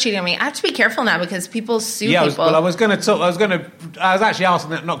guy was cheating on me. I have to be careful now because people sue people. I was actually asking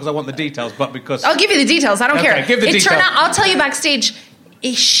that not because I want the details, but because I'll give you the details. I don't care. Give the details. Turned out, I'll tell you backstage.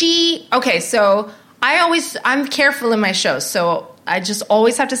 So I'm careful in my shows, so I just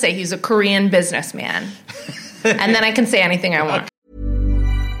always have to say he's a Korean businessman, and then I can say anything I want.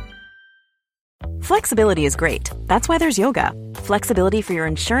 Flexibility is great. That's why there's yoga. Flexibility for your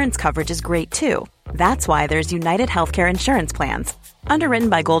insurance coverage is great too. That's why there's United Healthcare Insurance Plans. Underwritten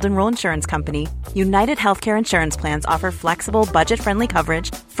by Golden Rule Insurance Company, United Healthcare Insurance Plans offer flexible, budget-friendly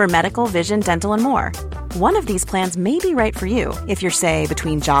coverage for medical, vision, dental, and more. One of these plans may be right for you if you're, say,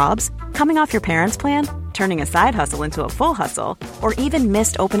 between jobs, coming off your parents' plan, turning a side hustle into a full hustle, or even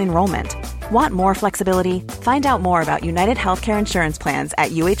missed open enrollment. Want more flexibility? Find out more about United Healthcare Insurance Plans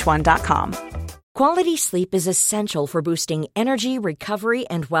at uh1.com. Quality sleep is essential for boosting energy, recovery,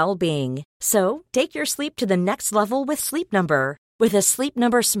 and well-being. So, take your sleep to the next level with Sleep Number. With a Sleep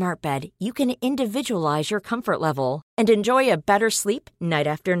Number smart bed, you can individualize your comfort level and enjoy a better sleep night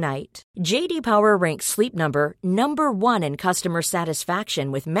after night. J.D. Power ranks Sleep Number #1 in customer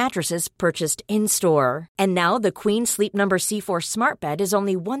satisfaction with mattresses purchased in-store. And now the Queen Sleep Number C4 smart bed is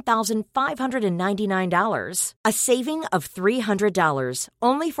only $1,599, a saving of $300,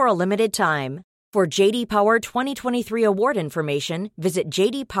 only for a limited time. For J.D. Power 2023 award information, visit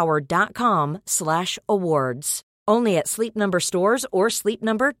jdpower.com/awards. Only at Sleep Number stores or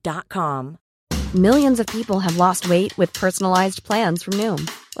sleepnumber.com. Millions of people have lost weight with personalized plans from Noom.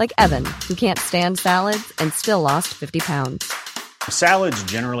 Like Evan, who can't stand salads and still lost 50 pounds. Salads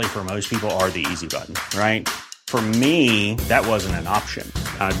generally for most people are the easy button, right? For me, that wasn't an option.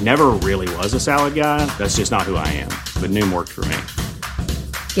 I never really was a salad guy. That's just not who I am. But Noom worked for me.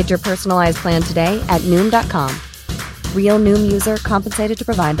 Get your personalized plan today at Noom.com. Real Noom user compensated to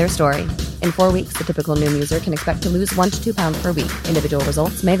provide their story. In 4 weeks, the typical Noom user can expect to lose 1 to 2 pounds per week. Individual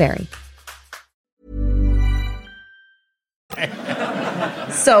results may vary.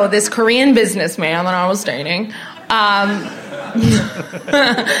 So this Korean businessman that I was dating,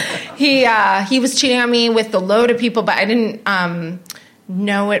 he was cheating on me with a load of people, but I didn't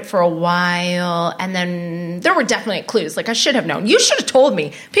know it for a while. And then there were definitely clues. Like I should have known. You should have told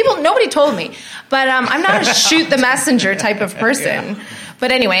me. Nobody told me. But I'm not a shoot the messenger type of person. Yeah.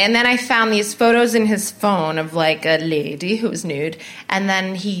 But anyway, and then I found these photos in his phone of like a lady who was nude. And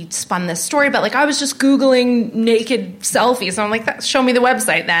then he spun this story about like I was just Googling naked selfies. And I'm like, show me the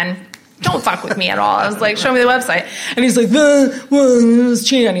website then. Don't fuck with me at all. I was like, show me the website. And he's like, it was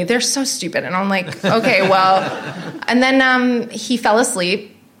cheating on you. They're so stupid. And I'm like, okay, well. And then he fell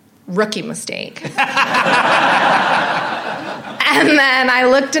asleep. Rookie mistake. And then I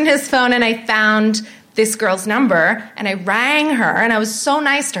looked in his phone and I found this girl's number. And I rang her. And I was so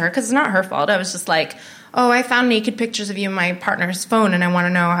nice to her because it's not her fault. I was just like, oh, I found naked pictures of you in my partner's phone and I want to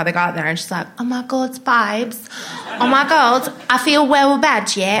know how they got there. And she's like, oh my God, babes. Oh my God, I feel well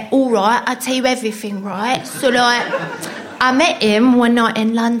bad, yeah? All right, I'll tell you everything, right? So, like, I met him one night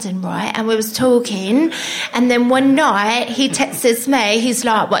in London, right? And we was talking. And then one night, he texts me. He's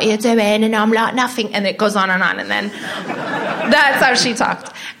like, what are you doing? And I'm like, nothing. And it goes on. And then that's how she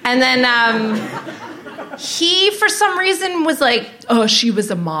talked. And then he, for some reason, was like, oh, she was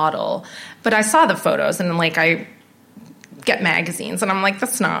a model. But I saw the photos, and like I get magazines, and I'm like,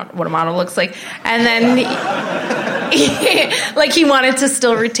 that's not what a model looks like. And then he wanted to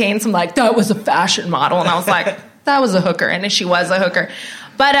still retain some, like, that was a fashion model. And I was like, that was a hooker. And she was a hooker.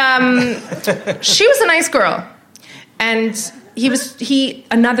 But she was a nice girl. And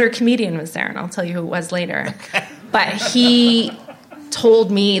another comedian was there, and I'll tell you who it was later. Okay. But he told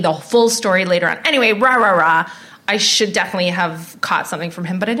me the full story later on. Anyway, I should definitely have caught something from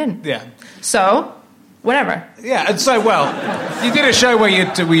him, but I didn't. Yeah. So... whatever. Yeah, and so, well, you did a show where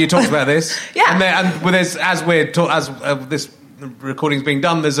you talked about this. Yeah. And this recording's being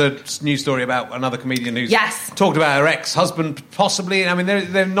done, there's a news story about another comedian who's talked about her ex-husband, possibly. I mean,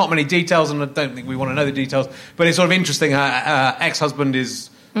 there are not many details, and I don't think we want to know the details, but it's sort of interesting. Her ex-husband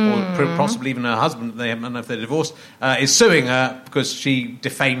is... or possibly even her husband, I don't know if they're divorced, is suing her because she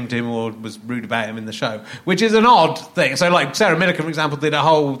defamed him or was rude about him in the show, which is an odd thing. So, like, Sarah Millican, for example, did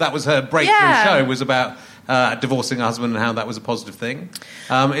that was her breakthrough show, was about divorcing her husband and how that was a positive thing.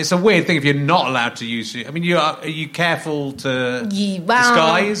 It's a weird thing if you're not allowed to use it. I mean, are you careful to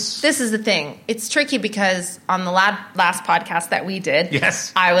disguise? This is the thing. It's tricky because on the last podcast that we did,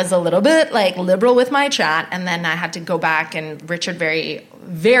 yes, I was a little bit, like, liberal with my chat, and then I had to go back, and Richard very,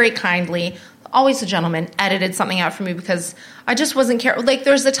 very kindly, always a gentleman, edited something out for me because I just wasn't careful. Like,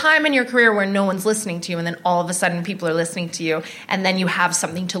 there's a time in your career where no one's listening to you, and then all of a sudden people are listening to you, and then you have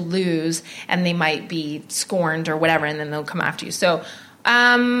something to lose, and they might be scorned or whatever, and then they'll come after you. So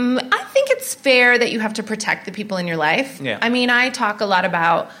I think it's fair that you have to protect the people in your life. Yeah. I mean, I talk a lot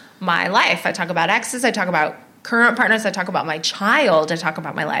about my life. I talk about exes. I talk about current partners. I talk about my child. I talk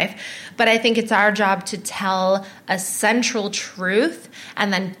about my life. But I think it's our job to tell a central truth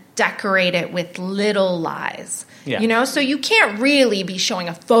and then decorate it with little lies. Yeah. You know, so you can't really be showing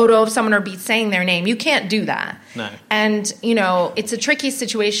a photo of someone or be saying their name. You can't do that. No. And, you know, it's a tricky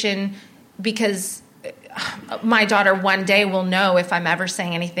situation because my daughter one day will know if I'm ever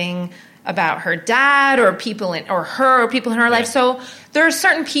saying anything about her dad or people in her life. So there are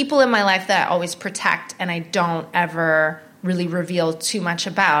certain people in my life that I always protect and I don't ever really reveal too much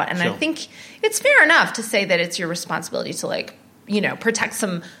about. And I think it's fair enough to say that it's your responsibility to, like, you know, protect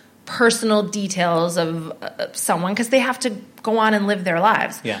some personal details of someone because they have to go on and live their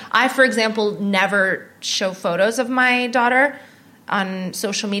lives. Yeah. I, for example, never show photos of my daughter on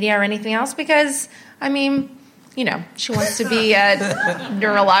social media or anything else because, I mean, you know, she wants to be a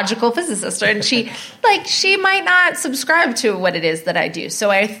neurological physicist and she might not subscribe to what it is that I do. So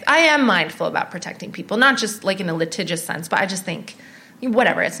I am mindful about protecting people, not just like in a litigious sense, but I just think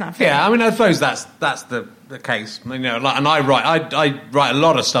whatever, it's not fair. Yeah, I mean, I suppose that's the case. You know, like, and I write a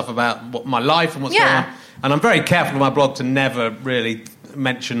lot of stuff about my life and what's going on, and I'm very careful on my blog to never really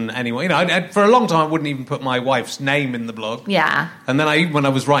mention anyone. You know, for a long time I wouldn't even put my wife's name in the blog. Yeah. And then when I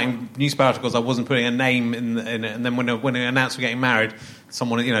was writing newspaper articles, I wasn't putting a name in it. And then when I announced we're getting married,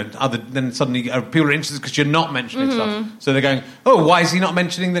 someone, you know, then suddenly people are interested because you're not mentioning stuff. So they're going, oh, why is he not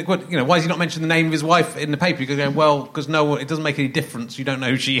mentioning that? You know, why is he not mentioning the name of his wife in the paper? You're going, well, because it doesn't make any difference. You don't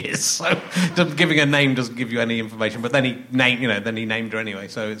know who she is. So giving a name doesn't give you any information. But then he named her anyway.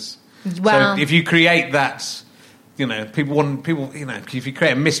 So it's so if you create that. You know, you know, if you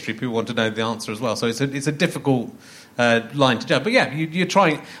create a mystery, people want to know the answer as well. So it's a difficult line to judge. But yeah, you're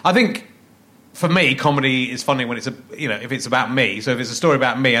trying. I think for me, comedy is funny when it's if it's about me. So if it's a story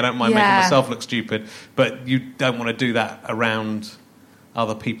about me, I don't mind making myself look stupid. But you don't want to do that around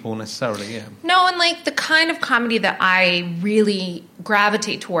other people necessarily. Yeah. No, and like the kind of comedy that I really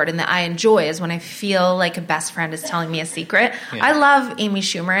gravitate toward and that I enjoy is when I feel like a best friend is telling me a secret. Yeah. I love Amy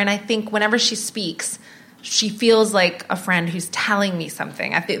Schumer, and I think whenever she speaks, she feels like a friend who's telling me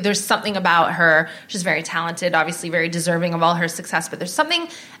something. I think there's something about her. She's very talented, obviously very deserving of all her success, but there's something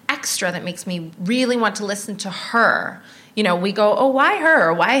extra that makes me really want to listen to her. You know, we go, oh, why her?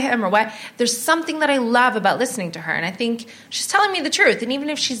 Or why him? Or why? There's something that I love about listening to her. And I think she's telling me the truth. And even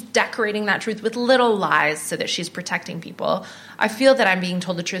if she's decorating that truth with little lies so that she's protecting people, I feel that I'm being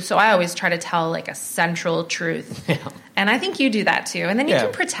told the truth. So I always try to tell, like, a central truth. Yeah. And I think you do that, too. And then you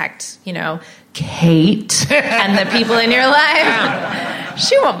can protect, you know, Kate and the people in your life.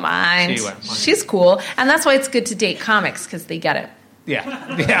 She won't mind. She's cool. And that's why it's good to date comics, because they get it.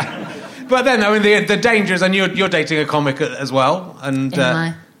 Yeah. But then, I mean, the danger is, and you're dating a comic as well, and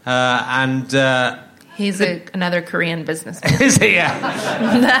he's another Korean businessman. Is he?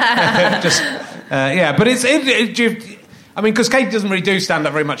 Yeah. But I mean, because Kate doesn't really do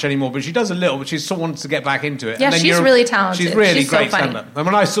stand-up very much anymore, but she does a little, but she sort of wants to get back into it. Yeah, she's really talented. She's really great stand-up. And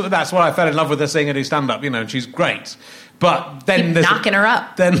when that's why I fell in love with her seeing her do stand-up, you know, and she's great. But then keep knocking her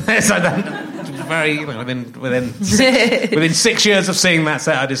up. Then there's very, within 6 years of seeing that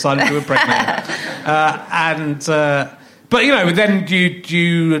set, I decided to impregnate her. But then do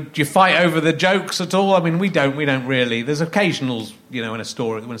you fight over the jokes at all? I mean, we don't really. There's occasionals, in a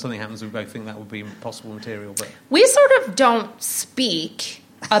story when something happens, we both think that would be impossible material. But we sort of don't speak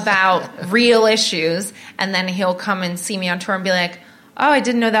about real issues, and then he'll come and see me on tour and be like, "Oh, I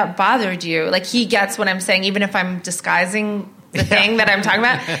didn't know that bothered you." Like, he gets what I'm saying, even if I'm disguising the thing that I'm talking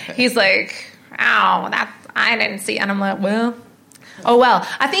about. He's like, "Ow, I didn't see," and I'm like, "Well." Oh, well,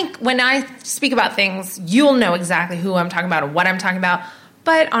 I think when I speak about things, you'll know exactly who I'm talking about or what I'm talking about.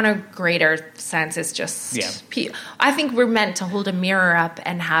 But on a greater sense, it's just... I think we're meant to hold a mirror up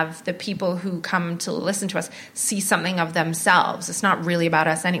and have the people who come to listen to us see something of themselves. It's not really about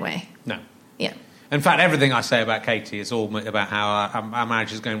us anyway. No. Yeah. In fact, everything I say about Katie is all about how our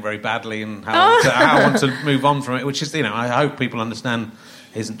marriage is going very badly and how I want to move on from it, which is, I hope people understand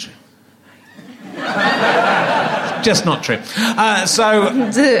isn't true. Just not true. So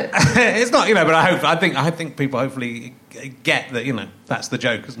it's not, but I think people hopefully get that, that's the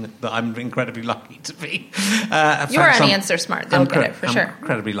joke, isn't it? That I'm incredibly lucky to be. You're answer smart. They'll get it for sure. I'm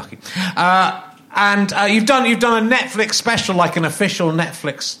incredibly lucky. And you've done a Netflix special, like an official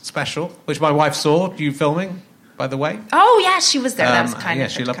Netflix special, which my wife saw. You filming, by the way? Oh yeah, she was there. That was kind of.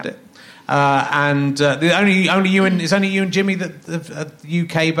 Yeah, she loved it. And the only you and Jimmy that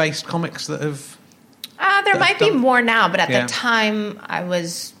UK-based comics that have. There might be more now, but at the time, it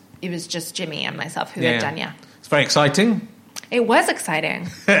was just Jimmy and myself who had done. Yeah, it's very exciting. It was exciting.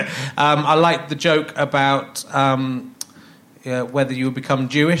 I liked the joke about whether you would become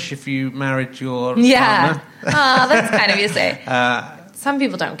Jewish if you married your partner. Oh, that's kind of you say. Some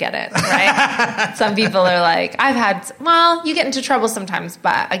people don't get it, right? Some people are like, you get into trouble sometimes,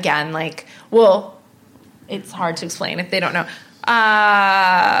 but again, it's hard to explain if they don't know.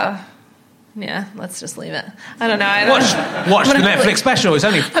 Yeah, let's just leave it. I don't know. Watch the Netflix special. It's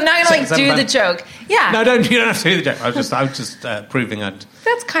only. I'm not going to do the joke. Yeah. No, you don't have to do the joke. I was just proving I'd.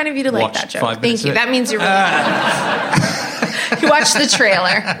 That's kind of you to like that joke. Thank you. That means you're really. You watched the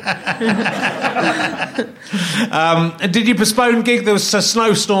trailer. Did you postpone gig? There was a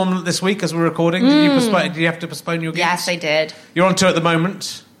snowstorm this week as we're recording. Did you have to postpone your gigs? Yes, I did. You're on tour at the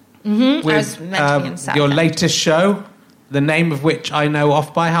moment. Mm-hmm. I was meant to be in South your End. latest show, the name of which I know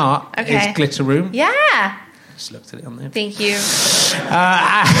off by heart, is Glitter Room. Yeah. Just looked at it on there. Thank you.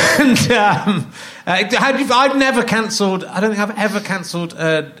 I've never cancelled. I don't think I've ever cancelled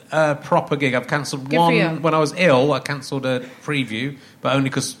a proper gig. I've cancelled one when I was ill. I cancelled a preview, but only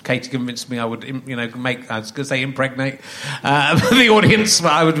because Katie convinced me I would, make. I was going to say impregnate the audience,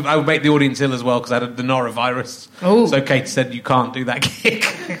 but I would make the audience ill as well because I had the norovirus. Oh. So Katie said you can't do that gig.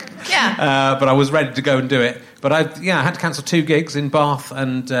 Yeah. But I was ready to go and do it. But I had to cancel 2 gigs in Bath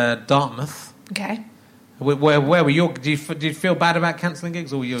and Dartmouth. Okay. Where were you? Did you feel bad about cancelling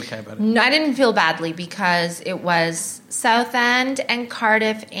gigs, or were you okay about it? No, I didn't feel badly because it was Southend and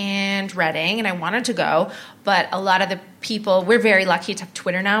Cardiff and Reading, and I wanted to go, but a lot of the people, we're very lucky to have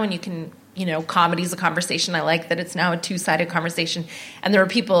Twitter now, and you can, comedy's a conversation. I like that it's now a 2-sided conversation, and there were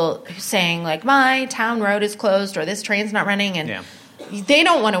people saying, like, my town road is closed, or this train's not running, and they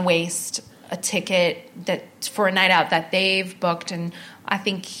don't want to waste a ticket for a night out that they've booked, and I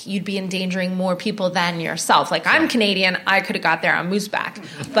think you'd be endangering more people than yourself. Like, I'm Canadian, I could have got there on Mooseback.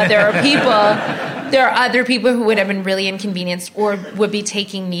 But there are other people who would have been really inconvenienced or would be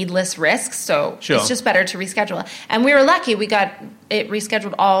taking needless risks. So it's just better to reschedule. And we were lucky, we got it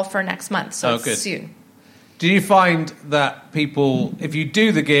rescheduled all for next month. So it's soon. Do you find that people, if you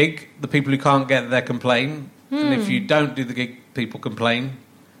do the gig, the people who can't get there complain? And if you don't do the gig, people complain?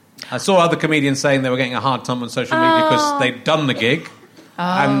 I saw other comedians saying they were getting a hard time on social media because they'd done the gig.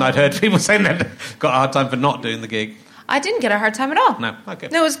 And I'd heard people saying they'd got a hard time for not doing the gig. I didn't get a hard time at all. No, okay.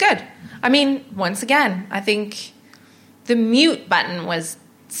 No, it was good. I mean, once again, I think the mute button was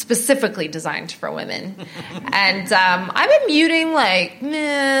specifically designed for women. And I've been muting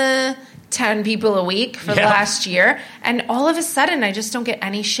 10 people a week for the last year, and all of a sudden I just don't get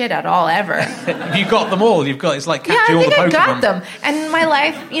any shit at all ever. You got them all. It's like catching all the Pokemon. I got them. And my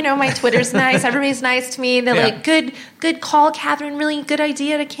life, my Twitter's nice. Everybody's nice to me. They're like, good call, Catherine. Really good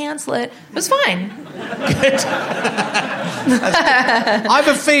idea to cancel it. It was fine. Good. I have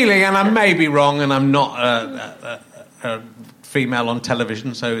a feeling, and I may be wrong, and I'm not a female on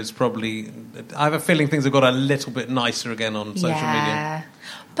television, so it's probably. I have a feeling things have got a little bit nicer again on social media.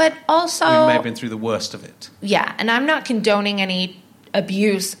 But also, we may have been through the worst of it. Yeah, and I'm not condoning any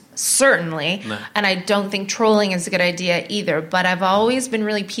abuse, certainly. No. And I don't think trolling is a good idea either. But I've always been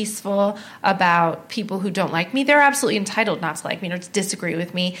really peaceful about people who don't like me. They're absolutely entitled not to like me or to disagree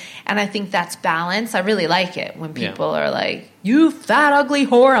with me. And I think that's balance. I really like it when people are like, you fat, ugly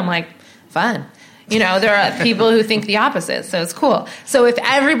whore. I'm like, fun. You know, there are people who think the opposite, so it's cool. So if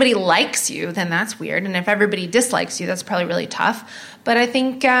everybody likes you, then that's weird. And if everybody dislikes you, that's probably really tough. But I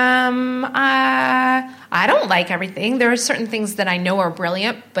think I don't like everything. There are certain things that I know are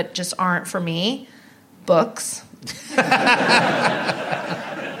brilliant, but just aren't for me. Books.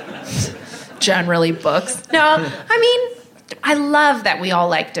 Generally books. No, I mean, I love that we all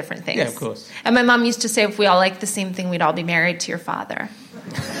like different things. Yeah, of course. And my mom used to say if we all liked the same thing, we'd all be married to your father.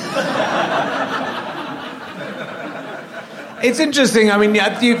 It's interesting. I mean, you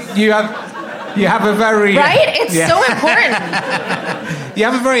have a very... Right? It's so important. You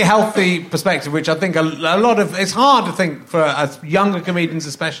have a very healthy perspective, which I think a lot of... It's hard to think for us younger comedians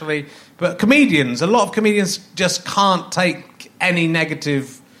especially, but comedians, a lot of comedians just can't take any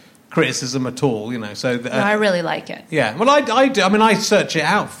negative criticism at all, you know. So No, I really like it. Yeah. Well, I do. I mean, I search it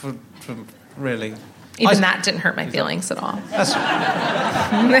out for really... That didn't hurt my feelings at all. That's...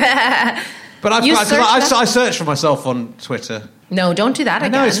 But I search for myself on Twitter. No, don't do that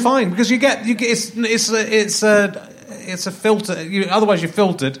again. No, it's fine because you get it's a filter. Otherwise, you're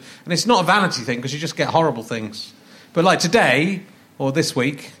filtered, and it's not a vanity thing because you just get horrible things. But like today or this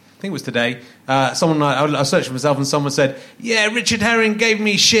week, I think it was today. I searched for myself, and someone said, "Yeah, Richard Herring gave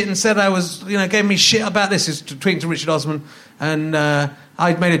me shit and said I was, gave me shit about this." He's tweeting to Richard Osman, and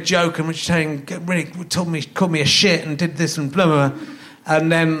I'd made a joke, and Richard Herring really called me a shit and did this and blah blah blah.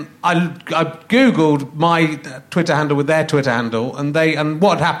 And then I Googled my Twitter handle with their Twitter handle, and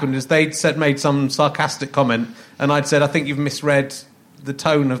what happened is they'd made some sarcastic comment, and I'd said, I think you've misread the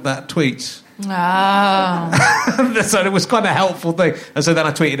tone of that tweet. Oh. So it was quite a helpful thing. And so then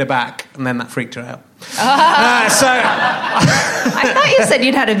I tweeted her back, and then that freaked her out. I thought you said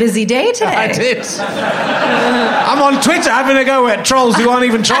you'd had a busy day today. I did. I'm on Twitter having a go at trolls who aren't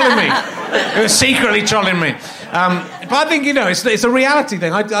even trolling me. Who are secretly trolling me. But I think, it's a reality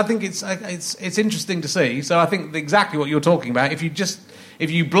thing. I think it's interesting to see. So I think exactly what you're talking about. If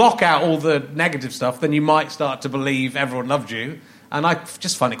you block out all the negative stuff, then you might start to believe everyone loved you. And I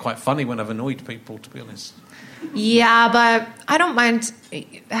just find it quite funny when I've annoyed people, to be honest. Yeah, but I don't mind.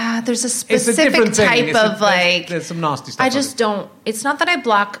 There's a specific type of there's some nasty stuff. I just don't. It's not that I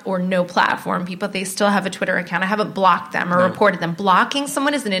block or no platform people. They still have a Twitter account. I haven't blocked them or reported them. Blocking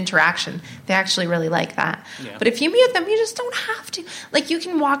someone is an interaction. They actually really like that. Yeah. But if you mute them, you just don't have to. Like, you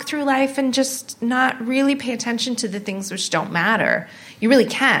can walk through life and just not really pay attention to the things which don't matter. You really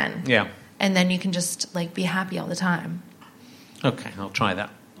can. Yeah. And then you can just be happy all the time. Okay, I'll try that.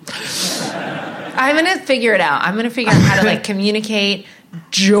 I'm going to figure it out. I'm going to figure out how to communicate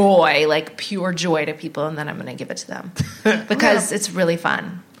joy, pure joy to people, and then I'm going to give it to them because it's really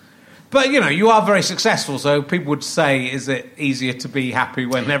fun. But, you are very successful, so people would say, is it easier to be happy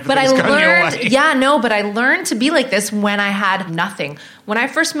when everything's going your way? Yeah, no, but I learned to be like this when I had nothing. When I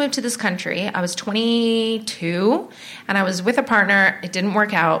first moved to this country, I was 22, and I was with a partner. It didn't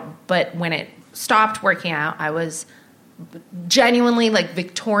work out, but when it stopped working out, I was genuinely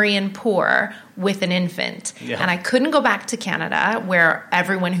Victorian poor with an infant. Yeah. And I couldn't go back to Canada where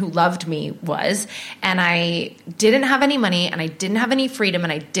everyone who loved me was. And I didn't have any money and I didn't have any freedom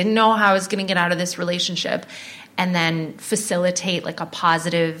and I didn't know how I was going to get out of this relationship and then facilitate a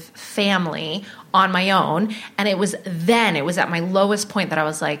positive family on my own. And it was at my lowest point that I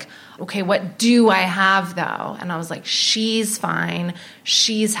was like, okay, what do I have though? And I was like, she's fine.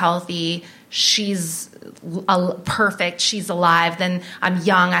 She's healthy. She's perfect. She's alive. Then I'm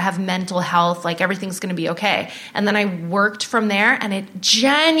young. I have mental health. Everything's going to be okay. And then I worked from there, and it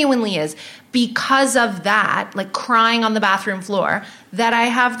genuinely is because of that, crying on the bathroom floor, that I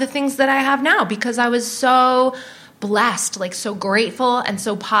have the things that I have now because I was so blessed, so grateful and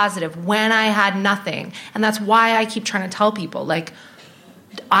so positive when I had nothing. And that's why I keep trying to tell people,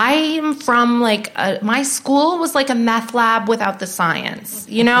 I am from my school was a meth lab without the science,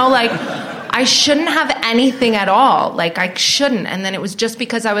 I shouldn't have anything at all. I shouldn't. And then it was just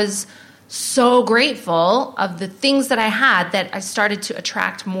because I was so grateful of the things that I had that I started to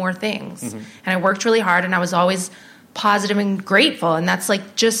attract more things. Mm-hmm. And I worked really hard and I was always positive and grateful. And that's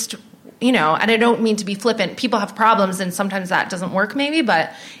just, and I don't mean to be flippant. People have problems and sometimes that doesn't work maybe,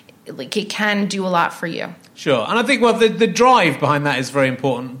 but it can do a lot for you. Sure, and I think the drive behind that is very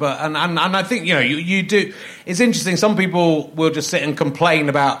important. But and I think you do. It's interesting. Some people will just sit and complain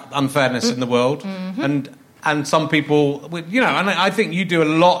about unfairness in the world, and some people, and I think you do a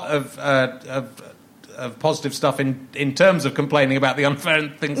lot of positive stuff in terms of complaining about the unfair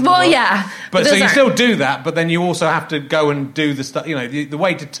things in the Well, world. yeah. But so those you aren't- still do that, but then you also have to go and do the stuff, the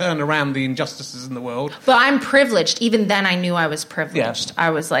way to turn around the injustices in the world. But I'm privileged. Even then, I knew I was privileged. Yeah. I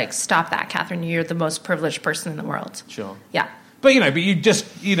was like, stop that, Catherine. You're the most privileged person in the world. Sure. Yeah. But, but you just,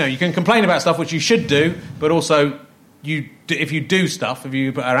 you can complain about stuff which you should do, but also if you do stuff, if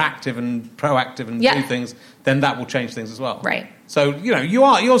you are active and proactive and do things, then that will change things as well. Right. So,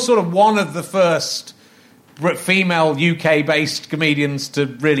 you're sort of one of the first female UK-based comedians to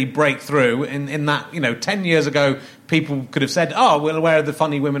really break through in that, 10 years ago, people could have said, oh, well, where are the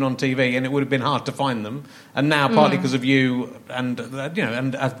funny women on TV? And it would have been hard to find them. And now, partly because of you and,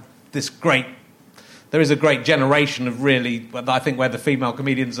 this great... There is a great generation of really, I think, where the female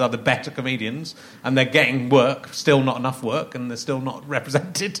comedians are the better comedians, and they're getting work, still not enough work, and they're still not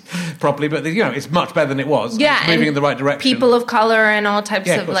represented properly. But it's much better than it was. Yeah, it's moving in the right direction. People of color and all types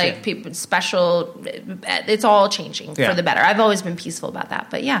of course, people special. It's all changing for the better. I've always been peaceful about that,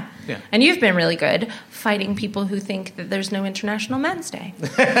 but yeah. And you've been really good fighting people who think that there's no International Men's Day.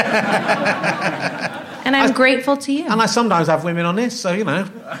 And I'm grateful to you. And I sometimes have women on this, so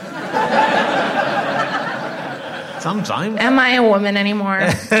Sometimes. Am I a woman anymore?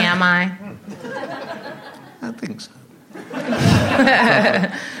 Am I? I think so.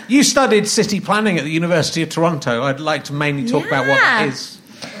 You studied city planning at the University of Toronto. I'd like to mainly talk about what that is.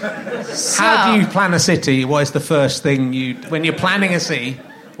 How do you plan a city? What is the first thing when you're planning a city,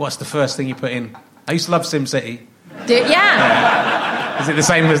 what's the first thing you put in? I used to love SimCity. Yeah. Is it the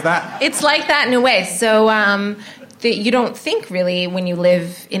same as that? It's like that in a way. So you don't think really when you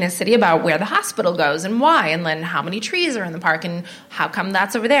live in a city about where the hospital goes and why, and then how many trees are in the park and how come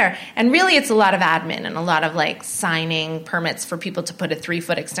that's over there. And really it's a lot of admin and a lot of signing permits for people to put a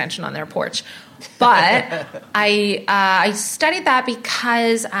 3-foot extension on their porch. But I studied that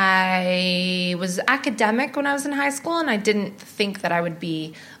because I was academic when I was in high school, and I didn't think that I would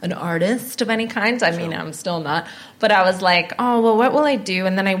be an artist of any kind. I mean, I'm still not. But I was like, oh, well, what will I do?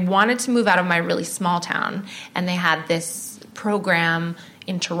 And then I wanted to move out of my really small town, and they had this program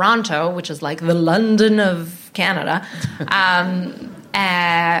in Toronto, which is like the London of Canada,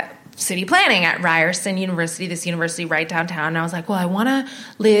 city planning at Ryerson University, this university right downtown. And I was like, well, I want to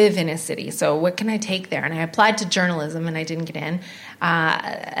live in a city, so what can I take there? And I applied to journalism, and I didn't get in.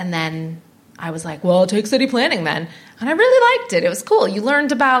 And then I was like, well, I'll take city planning then. And I really liked it. It was cool. You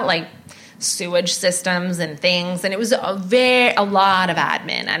learned about, sewage systems and things, and it was a lot of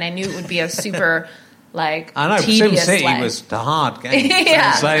admin. And I knew it would be a super, I know, tedious SimCity life. was a hard game.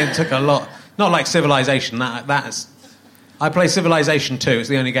 Yeah. So it took a lot. Not like Civilization. That's... I play Civilization 2. It's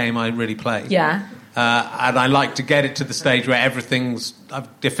the only game I really play. Yeah. And I like to get it to the stage where I've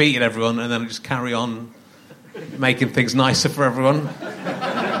defeated everyone, and then I just carry on making things nicer for everyone.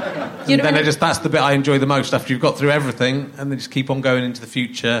 That's the bit I enjoy the most after you've got through everything, and then just keep on going into the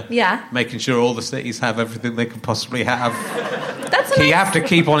future. Yeah. Making sure all the cities have everything they can possibly have. You have to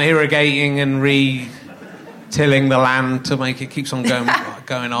keep on irrigating and re-tilling the land to make it keeps on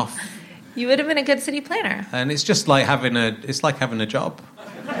going off. You would have been a good city planner. And it's just like having a job.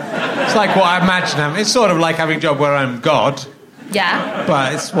 It's like what I imagine having. It's sort of like having a job where I'm God. Yeah.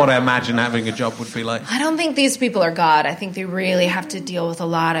 But it's what I imagine having a job would be like. I don't think these people are God. I think they really have to deal with a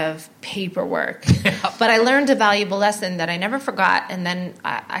lot of paperwork. But I learned a valuable lesson that I never forgot. And then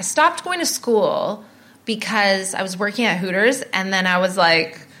I stopped going to school because I was working at Hooters. And then I was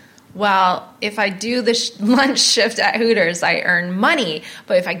like, well, if I do the lunch shift at Hooters, I earn money.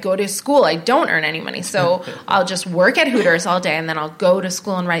 But if I go to school, I don't earn any money. So I'll just work at Hooters all day, and then I'll go to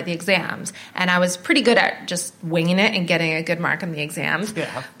school and write the exams. And I was pretty good at just winging it and getting a good mark on the exams.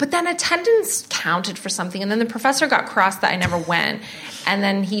 Yeah. But then attendance counted for something, and then the professor got cross that I never went. And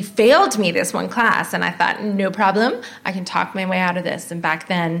then he failed me this one class, and I thought, no problem. I can talk my way out of this. And back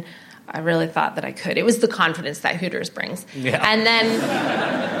then, I really thought that I could. It was the confidence that Hooters brings. Yeah. And then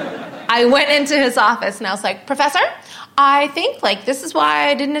I went into his office and I was like, Professor, I think this is why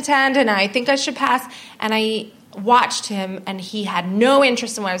I didn't attend and I think I should pass. And I watched him and he had no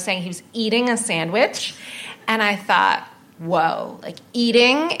interest in what I was saying. He was eating a sandwich. And I thought, whoa,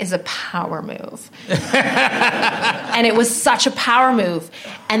 eating is a power move. And it was such a power move.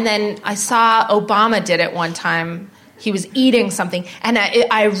 And then I saw Obama did it one time. He was eating something. And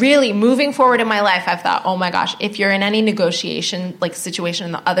I really, moving forward in my life, I've thought, oh my gosh, if you're in any negotiation, situation,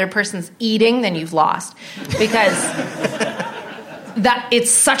 and the other person's eating, then you've lost. Because it's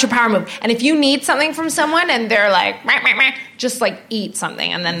such a power move. And if you need something from someone and they're like, meh, meh, meh, just eat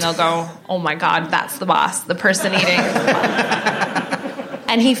something. And then they'll go, oh my God, that's the boss, the person eating.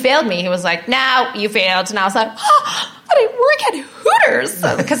 And he failed me. He was like, no, you failed. And I was like, oh, but I work at Hooters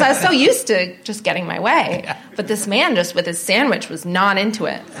because I was so used to just getting my way. Yeah. But this man just with his sandwich was not into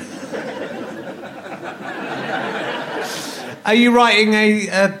it. Are you writing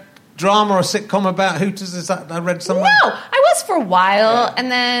a drama or a sitcom about Hooters? Is that I read somewhere? No, I was for a while,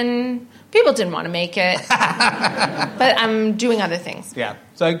 and then people didn't want to make it. But I'm doing other things. Yeah.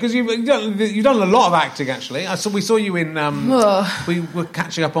 So, because you've done a lot of acting, actually. We saw you in... we were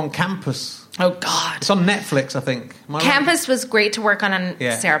catching up on Campus. Oh, God. It's on Netflix, I think. Campus was great to work on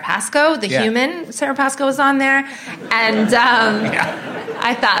Sarah Pascoe, the human. Sarah Pascoe was on there. And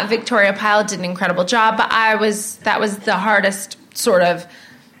I thought Victoria Pyle did an incredible job. But that was the hardest sort of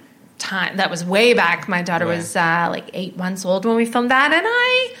time. That was way back. My daughter was like 8 months old when we filmed that. And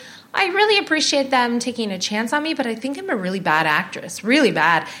I really appreciate them taking a chance on me, but I think I'm a really bad actress. Really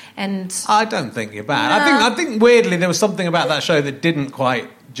bad. And I don't think you're bad. No. I think weirdly there was something about that show that didn't quite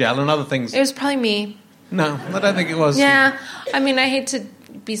gel, and other things. It was probably me. No, I don't think it was. Yeah. I mean, I hate to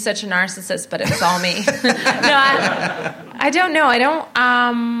be such a narcissist, but it's all me. No, I don't know. I don't...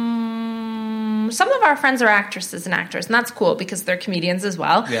 some of our friends are actresses and actors, and that's cool because they're comedians as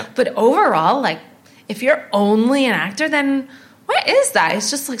well. Yeah. But overall, like, if you're only an actor, then... What is that? It's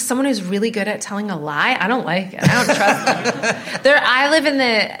just like someone who's really good at telling a lie. I don't like it. I don't trust them. I live in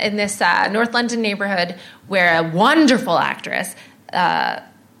this North London neighborhood where a wonderful actress,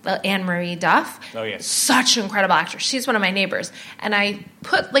 Anne-Marie Duff, such an incredible actress. She's one of my neighbors. And I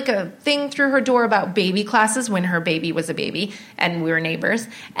put like a thing through her door about baby classes when her baby was a baby and we were neighbors.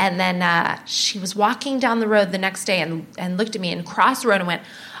 And then she was walking down the road the next day and looked at me and crossed the road and went,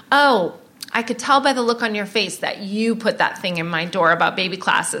 "Oh, I could tell by the look on your face that you put that thing in my door about baby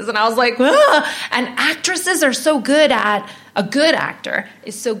classes." And I was like, "Ugh." And actresses are so good at, a good actor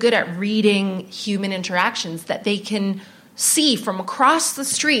is so good at reading human interactions that they can see from across the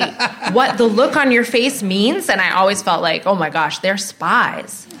street what the look on your face means. And I always felt like, oh my gosh, they're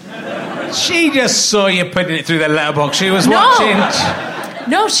spies. She just saw you putting it through the letterbox. She was watching.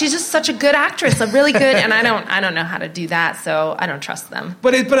 No, she's just such a good actress, a really good, and I don't know how to do that, so I don't trust them.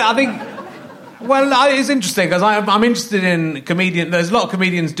 But I think... Well, it's interesting because I'm interested in comedian. There's a lot of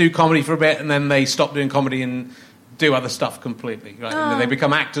comedians do comedy for a bit and then they stop doing comedy and do other stuff completely. Right? Oh. They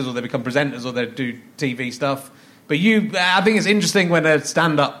become actors or they become presenters or they do TV stuff. But I think it's interesting when a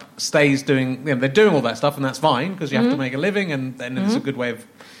stand-up stays doing. They're doing all that stuff and that's fine because you have to make a living and it's a good way of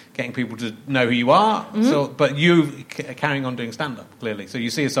getting people to know who you are. Mm-hmm. So, but you carrying on doing stand-up clearly. So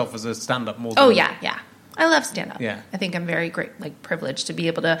you see yourself as a stand-up more. Oh yeah. I love stand-up. Yeah. I think I'm very great, privileged to be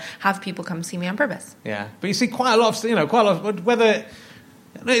able to have people come see me on purpose. Yeah, but you see quite a lot of whether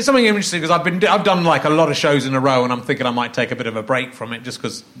it's something interesting because I've done like a lot of shows in a row and I'm thinking I might take a bit of a break from it just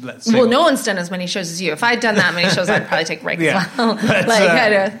because Well, no one's done as many shows as you. If I'd done that many shows, I'd probably take a break as well.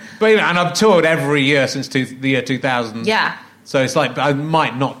 But and I've toured every year since the year 2000. Yeah. So it's like I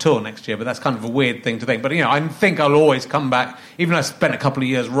might not tour next year, but that's kind of a weird thing to think. But, I think I'll always come back. Even though I spent a couple of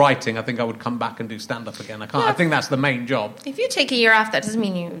years writing, I think I would come back and do stand-up again. I can't. Yeah. I think that's the main job. If you take a year off, that doesn't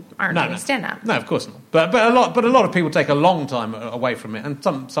mean you aren't doing stand-up. No, of course not. But a lot of people take a long time away from it, and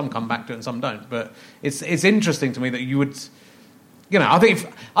some come back to it and some don't. But it's interesting to me that you would... I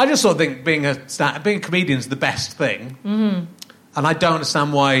just sort of think being a comedian is the best thing. Mm-hmm. And I don't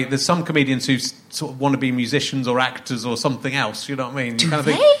understand why there's some comedians who sort of want to be musicians or actors or something else. You know what I mean? Do kind of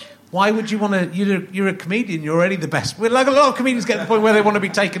they? think, why would you want to... You're a comedian. You're already the best. Like a lot of comedians get to the point where they want to be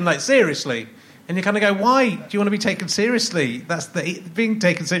taken seriously. And you kind of go, why do you want to be taken seriously? Being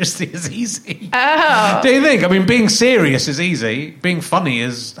taken seriously is easy. Oh. Do you think? I mean, being serious is easy. Being funny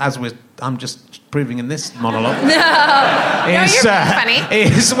is, I'm just proving in this monologue. No, you're funny.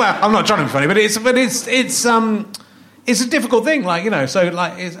 I'm not trying to be funny, but it's a difficult thing, that's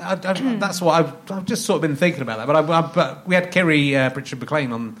what I've just sort of been thinking about that. But we had Kerry Pritchard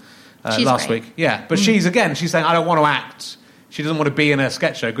McLean on last week. Yeah, but she's saying, I don't want to act. She doesn't want to be in a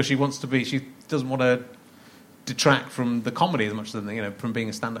sketch show because she doesn't want to detract from the comedy as much as from being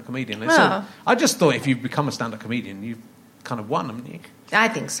a stand-up comedian. Oh. So I just thought if you become a stand-up comedian, you've kind of won, haven't you? I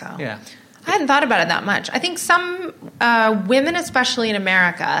think so. Yeah. I hadn't thought about it that much. I think some women, especially in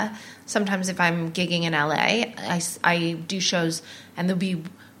America... Sometimes if I'm gigging in LA, I do shows and there'll be,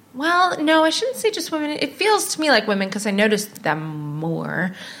 well, no, I shouldn't say just women. It feels to me like women because I noticed them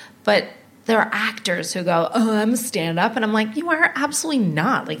more. But there are actors who go, oh, I'm a stand-up. And I'm like, you are absolutely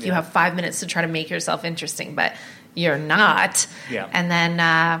not. You have 5 minutes to try to make yourself interesting, but you're not. Yeah. And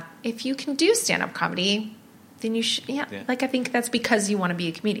then if you can do stand-up comedy... then you should, I think that's because you want to be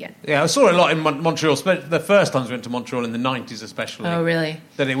a comedian. Yeah, I saw it a lot in Montreal, the first times we went to Montreal in the 90s especially. Oh, really?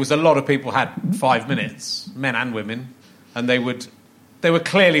 That it was a lot of people had 5 minutes, men and women, and they would they were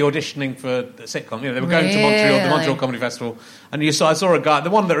clearly auditioning for the sitcom. You know, they were going to Montreal, the Montreal Comedy Festival, and I saw a guy. The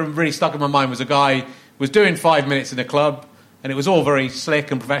one that really stuck in my mind was a guy who was doing 5 minutes in a club, and it was all very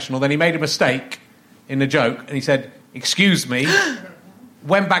slick and professional. Then he made a mistake in the joke, and he said, "Excuse me,"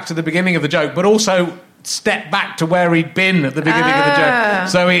 went back to the beginning of the joke, but also stepped back to where he'd been at the beginning of the joke.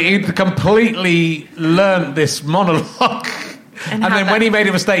 So he completely learned this monologue. And then when he made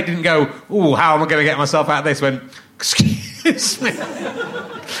a mistake, didn't go, "Ooh, how am I going to get myself out of this?" Went, "Excuse me."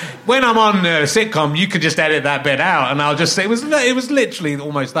 When I'm on a sitcom, you could just edit that bit out, and I'll just say it was literally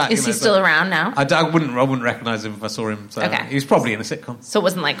almost that. Is he still around now? I wouldn't recognise him if I saw him. So he was probably in a sitcom. So it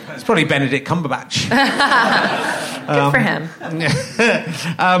wasn't like it's probably Benedict Cumberbatch. Good for him.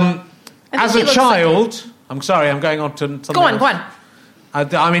 As a child, I'm sorry, I'm going on to something. Go on.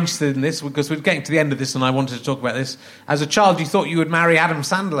 I'm interested in this because we're getting to the end of this and I wanted to talk about this. As a child, you thought you would marry Adam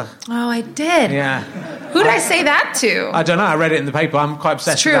Sandler. Oh, I did. Yeah. Who did I say that to? I don't know. I read it in the paper. I'm quite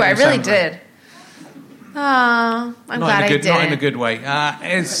obsessed it's true, with Adam I really Sandler. did. Oh, I'm glad I did. Not in a good way.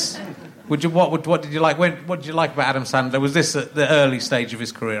 What did you like? What did you like about Adam Sandler? Was this at the early stage of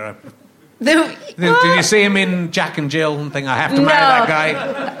his career? Did you see him in Jack and Jill and think, I have to marry that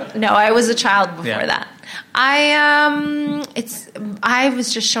guy? No, I was a child before that. I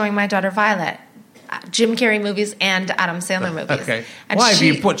was just showing my daughter Violet Jim Carrey movies and Adam Sandler movies. Okay. And why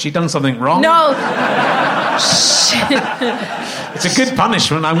have she done something wrong? No. It's a good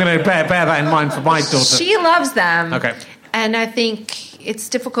punishment. I'm going to bear that in mind for my daughter. She loves them. Okay. And I think it's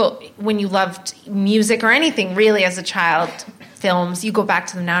difficult when you loved music or anything really as a child, films, you go back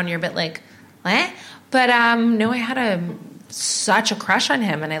to them now and you're a bit like, eh? But no, I had such a crush on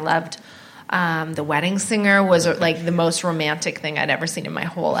him, and I loved The Wedding Singer was like the most romantic thing I'd ever seen in my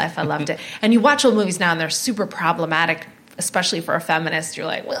whole life. I loved it. And you watch old movies now and they're super problematic, especially for a feminist. You're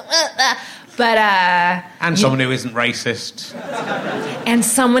like, but and someone who isn't racist. And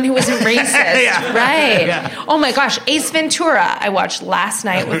someone who isn't racist, yeah. Right. Yeah. Oh my gosh, Ace Ventura I watched last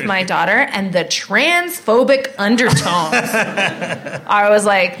night with my daughter, and the transphobic undertones. I was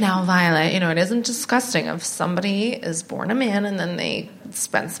like, now Violet, it isn't disgusting if somebody is born a man and then they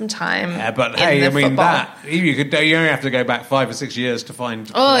spend some time but in hey, the I mean football. that you only have to go back 5 or 6 years to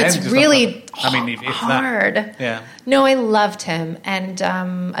find. Oh, it's really if hard. That, yeah. No, I loved him, and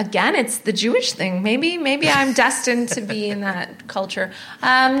again, it's the Jewish thing. Maybe I'm destined to be in that culture.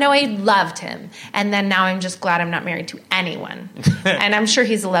 No, I loved him, and then now I'm just glad I'm not married to anyone. And I'm sure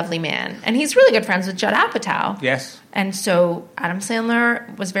he's a lovely man, and he's really good friends with Judd Apatow. Yes. And so Adam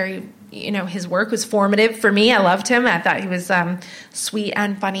Sandler was very. His work was formative for me. I loved him. I thought he was sweet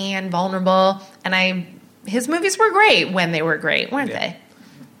and funny and vulnerable. And his movies were great when they were great, weren't they?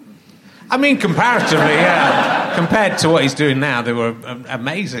 I mean, comparatively, yeah. Compared to what he's doing now, they were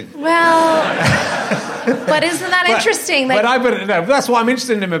amazing. Well, but isn't that interesting? But that's what I'm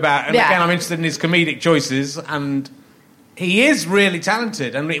interested in him about. And Yeah. again, I'm interested in his comedic choices. And he is really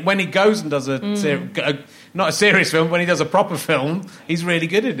talented. And when he goes and does not a serious film, when he does a proper film, he's really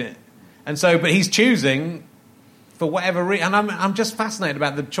good in it. And so, but he's choosing for whatever reason, and I'm just fascinated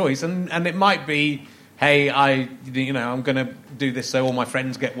about the choice. And it might be, hey, I'm going to do this so all my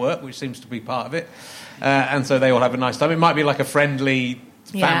friends get work, which seems to be part of it, and so they all have a nice time. It might be like a friendly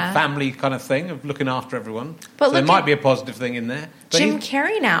family kind of thing of looking after everyone. But so there might be a positive thing in there. But Jim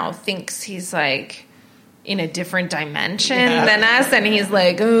Carrey now thinks he's like in a different dimension than us, and he's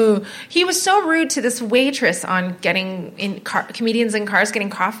like, oh, he was so rude to this waitress on getting in comedians in cars getting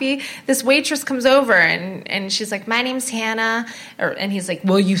coffee. This waitress comes over and she's like, my name's Hannah, and he's like,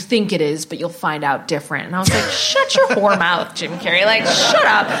 well, you think it is, but you'll find out different. And I was like, shut your whore mouth, Jim Carrey, like, shut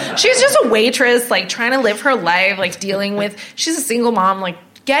up. She's just a waitress, like, trying to live her life, like, dealing with, she's a single mom, like,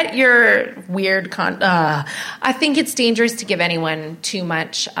 get your weird I think it's dangerous to give anyone too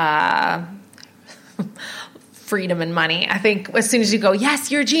much freedom and money. I think as soon as you go,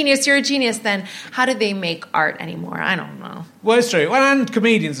 yes, you're a genius, then how do they make art anymore? I don't know. Well, it's true. Well, and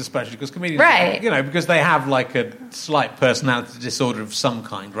comedians especially, because comedians, right. Because they have like a slight personality disorder of some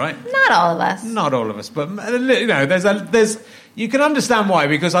kind, right? Not all of us. Not all of us, but there's you can understand why,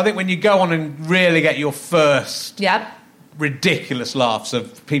 because I think when you go on and really get your first ridiculous laughs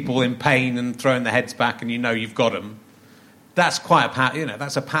of people in pain and throwing their heads back, and you've got them, that's quite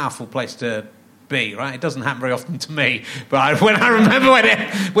that's a powerful place to be, right? It doesn't happen very often to me, but when I remember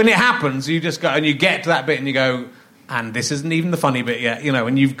when it happens, you just go and you get to that bit and you go, and this isn't even the funny bit yet,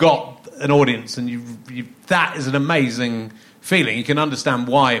 and you've got an audience, and that is an amazing feeling. You can understand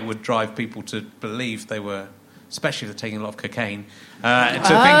why it would drive people to believe they were, especially if they're taking a lot of cocaine,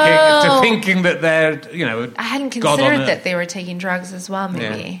 to thinking that they're, I hadn't considered that they were taking drugs as well,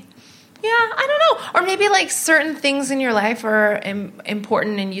 maybe. Yeah, I don't know. Or maybe like certain things in your life are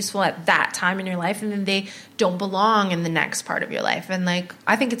important and useful at that time in your life, and then they don't belong in the next part of your life. And like,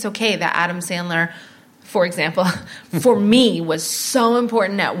 I think it's okay that Adam Sandler, for example, for me was so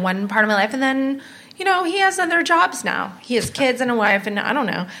important at one part of my life, and then, you know, he has other jobs now. He has kids and a wife, and I don't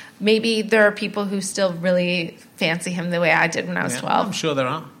know. Maybe there are people who still really fancy him the way I did when I was 12. I'm sure there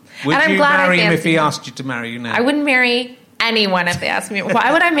are. Would And I'm you glad I marry him if fancied he him. asked you to marry you now? I wouldn't marry anyone if they asked me.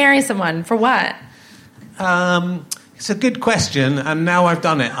 Why would I marry someone? For what? It's a good question, and now I've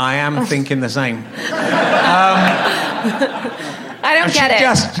done it, I am thinking the same. I don't get it.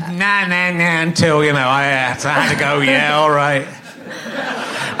 Just nah until, you know, I had to go, yeah, all right.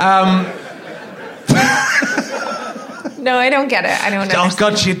 No, I don't get it. I don't Oh, understand.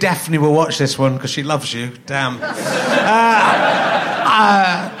 God, she definitely will watch this one because she loves you. Damn.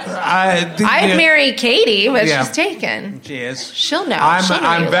 I'd marry Katie, but Yeah. she's taken. She is. She'll know. I'm She'll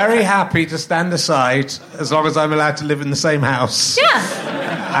know you very love her. happy to stand aside as long as I'm allowed to live in the same house.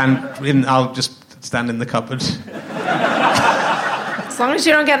 Yeah. And I'll just stand in the cupboard. As long as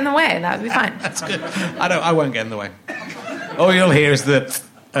you don't get in the way, that would be fine. That's good. I won't get in the way. All you'll hear is the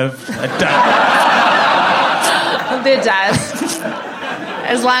of a It does.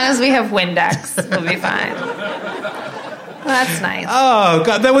 As long as we have Windex, we'll be fine. That's nice. Oh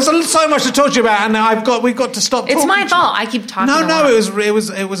God, there was so much to talk to you about, and now we've got to stop. It's talking my to- fault. I keep talking. No, a lot.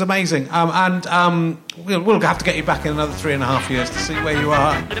 it was amazing, we'll have to get you back in another 3.5 years to see where you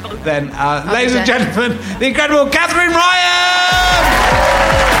are. Then, ladies and gentlemen, the incredible Katherine Ryan.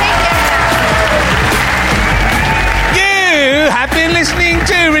 You have been listening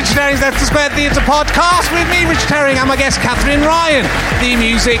to Richard Herring's Leicester Square Theatre podcast with me, Richard Herring, and my guest Katherine Ryan. The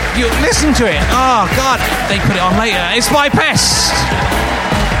music, you listen to it. Oh God, they put it on later. It's by Pest.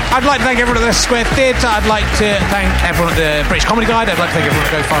 I'd like to thank everyone at the Square Theatre. I'd like to thank everyone at the British Comedy Guide. I'd like to thank everyone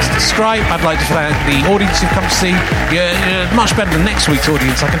at Go Faster Stripe. I'd like to thank the audience who've come to see. You're much better than next week's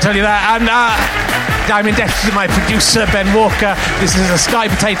audience, I can tell you that. And I'm indebted to my producer, Ben Walker. This is a Sky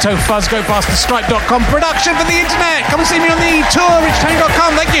Potato Fuzz, GoFasterStripe.com production for the internet. Come and see me on the tour,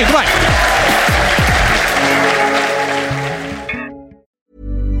 richardherring.com. Thank you. Goodbye.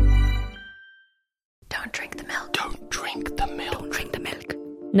 Don't drink the milk. Don't drink the milk. Don't drink the milk.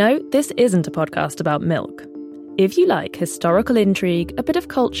 No, this isn't a podcast about milk. If you like historical intrigue, a bit of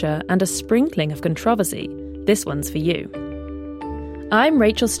culture, and a sprinkling of controversy, this one's for you. I'm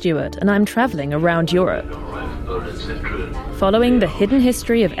Rachel Stewart, and I'm travelling around Europe, following the hidden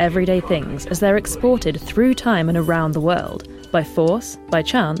history of everyday things as they're exported through time and around the world, by force, by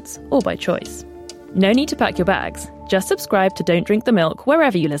chance, or by choice. No need to pack your bags. Just subscribe to Don't Drink the Milk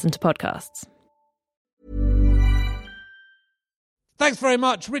wherever you listen to podcasts. Thanks very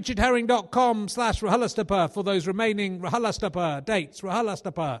much. richardherring.com/RHLSTP for those remaining RHLSTP dates.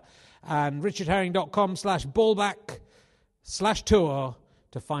 RHLSTP. And richardherring.com/ballback/tour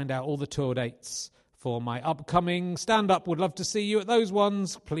to find out all the tour dates for my upcoming stand-up. Would love to see you at those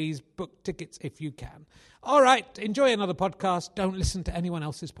ones. Please book tickets if you can. All right. Enjoy another podcast. Don't listen to anyone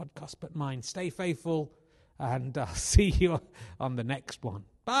else's podcast but mine. Stay faithful. And I'll see you on the next one.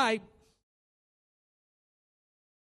 Bye.